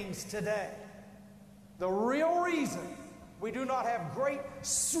awakenings today, the real reason we do not have great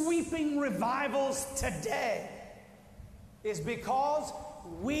sweeping revivals today is because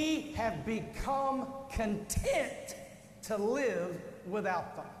we have become content to live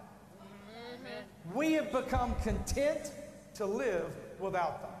without them. We have become content to live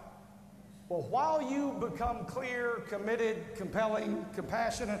without them. Well, while you become clear, committed, compelling,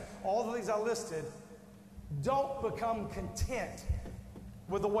 compassionate, all the things I listed, don't become content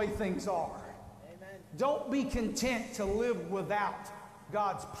with the way things are. Amen. Don't be content to live without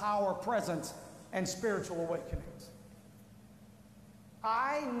God's power, presence, and spiritual awakenings.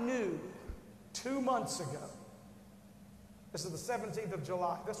 I knew 2 months ago, this is the 17th of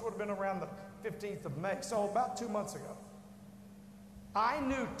July, this would have been around the 15th of May, so about 2 months ago. I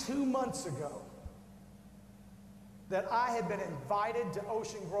knew 2 months ago that I had been invited to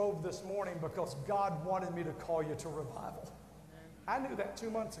Ocean Grove this morning because God wanted me to call you to revival. I knew that 2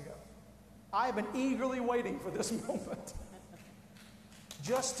 months ago. I have been eagerly waiting for this moment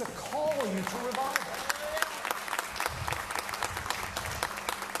just to call you to revival.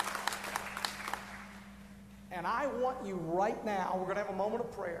 And I want you right now, we're going to have a moment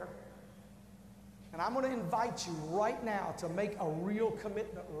of prayer. And I'm going to invite you right now to make a real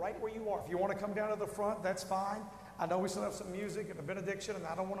commitment right where you are. If you want to come down to the front, that's fine. I know we still have some music and a benediction, and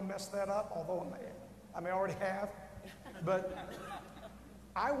I don't want to mess that up, although I may already have. But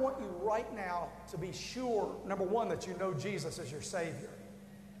I want you right now to be sure, number one, that you know Jesus as your Savior.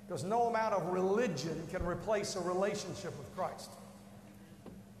 Because no amount of religion can replace a relationship with Christ.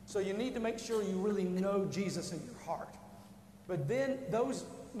 So you need to make sure you really know Jesus in your heart. But then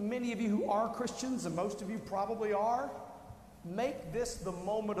many of you who are Christians, and most of you probably are, make this the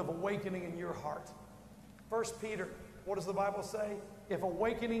moment of awakening in your heart. 1 Peter, what does the Bible say? If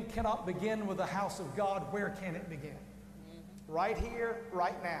awakening cannot begin with the house of God, where can it begin? Right here,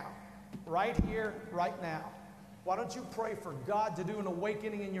 right now. Right here, right now. Why don't you pray for God to do an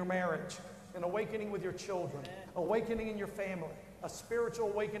awakening in your marriage, an awakening with your children, awakening in your family, a spiritual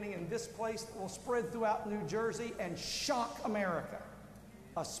awakening in this place that will spread throughout New Jersey and shock America.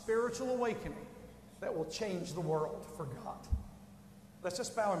 a spiritual awakening that will change the world for God. Let's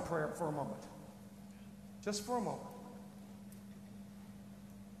just bow in prayer for a moment. Just for a moment.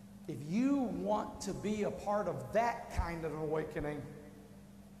 If you want to be a part of that kind of awakening,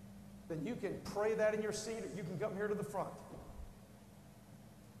 then you can pray that in your seat, or you can come here to the front.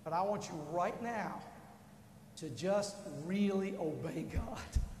 But I want you right now to just really obey God.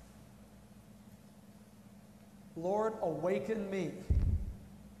 Lord, awaken me.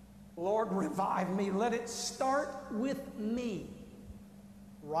 Lord, revive me. Let it start with me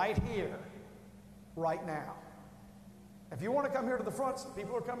right here, right now. If you want to come here to the front, some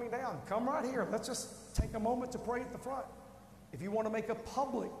people are coming down. Come right here. Let's just take a moment to pray at the front. If you want to make a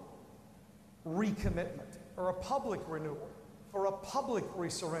public recommitment or a public renewal or a public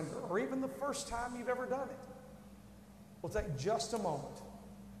resurrender or even the first time you've ever done it, we'll take just a moment.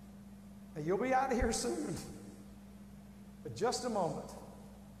 Now, you'll be out of here soon, but just a moment.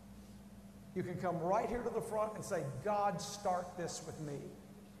 You can come right here to the front and say, God, start this with me.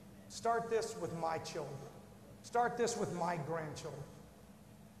 Start this with my children. Start this with my grandchildren.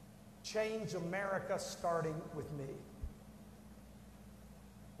 Change America starting with me.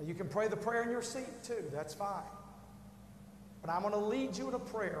 Now, you can pray the prayer in your seat too. That's fine. But I'm going to lead you in a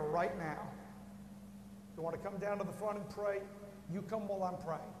prayer right now. If you want to come down to the front and pray, you come while I'm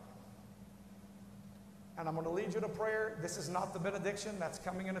praying. And I'm going to lead you in a prayer. This is not the benediction. That's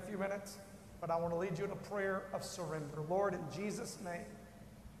coming in a few minutes. But I want to lead you in a prayer of surrender. Lord, in Jesus' name,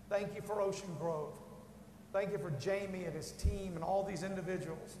 thank you for Ocean Grove. Thank you for Jamie and his team and all these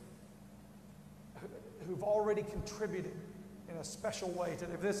individuals who've already contributed in a special way to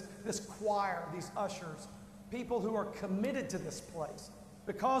this choir, these ushers, people who are committed to this place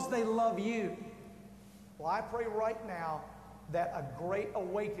because they love you. Well, I pray right now that a great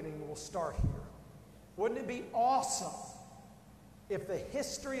awakening will start here. Wouldn't it be awesome if the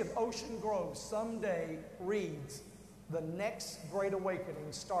history of Ocean Grove someday reads the next great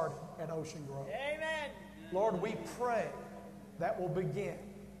awakening started at Ocean Grove? Amen. Lord, we pray that will begin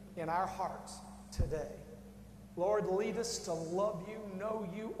in our hearts today. Lord, lead us to love you, know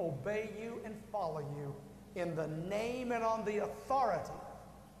you, obey you, and follow you in the name and on the authority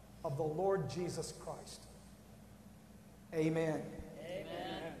of the Lord Jesus Christ. Amen.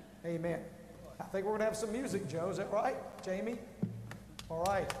 Amen. Amen. I think we're going to have some music, Joe. Is that right, Jamie? All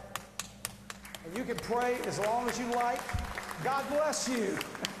right. And you can pray as long as you like. God bless you.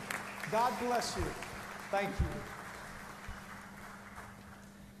 God bless you. Thank you.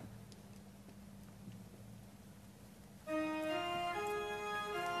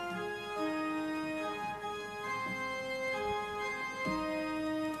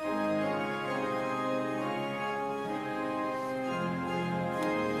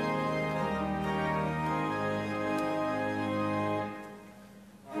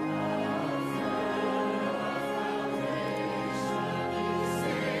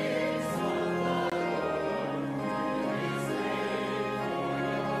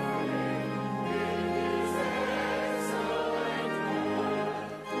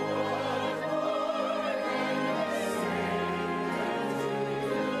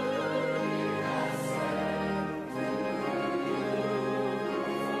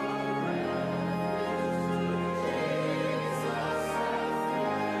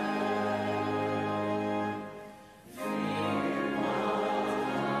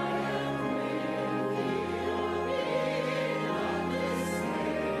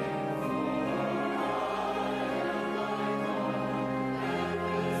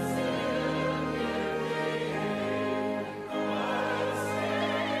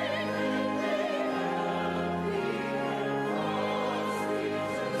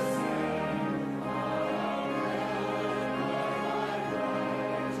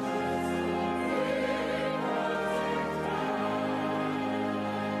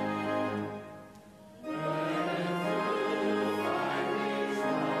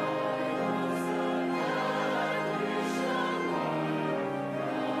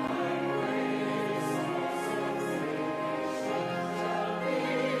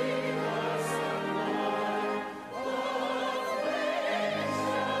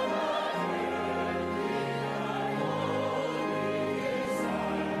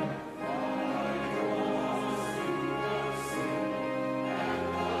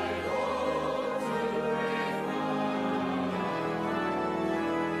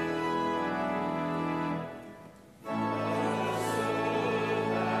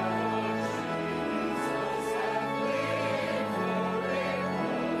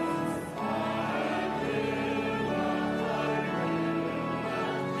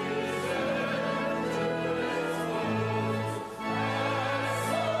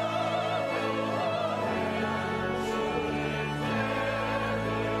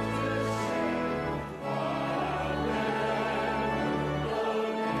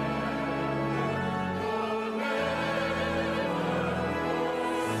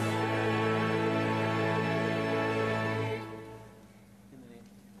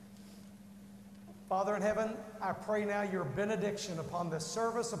 Father in heaven, I pray now your benediction upon this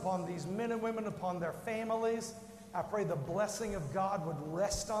service, upon these men and women, upon their families. I pray the blessing of God would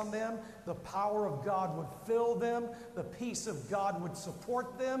rest on them, the power of God would fill them, the peace of God would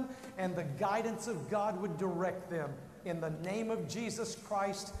support them, and the guidance of God would direct them. In the name of Jesus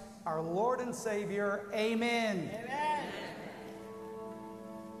Christ, our Lord and Savior, amen. Amen.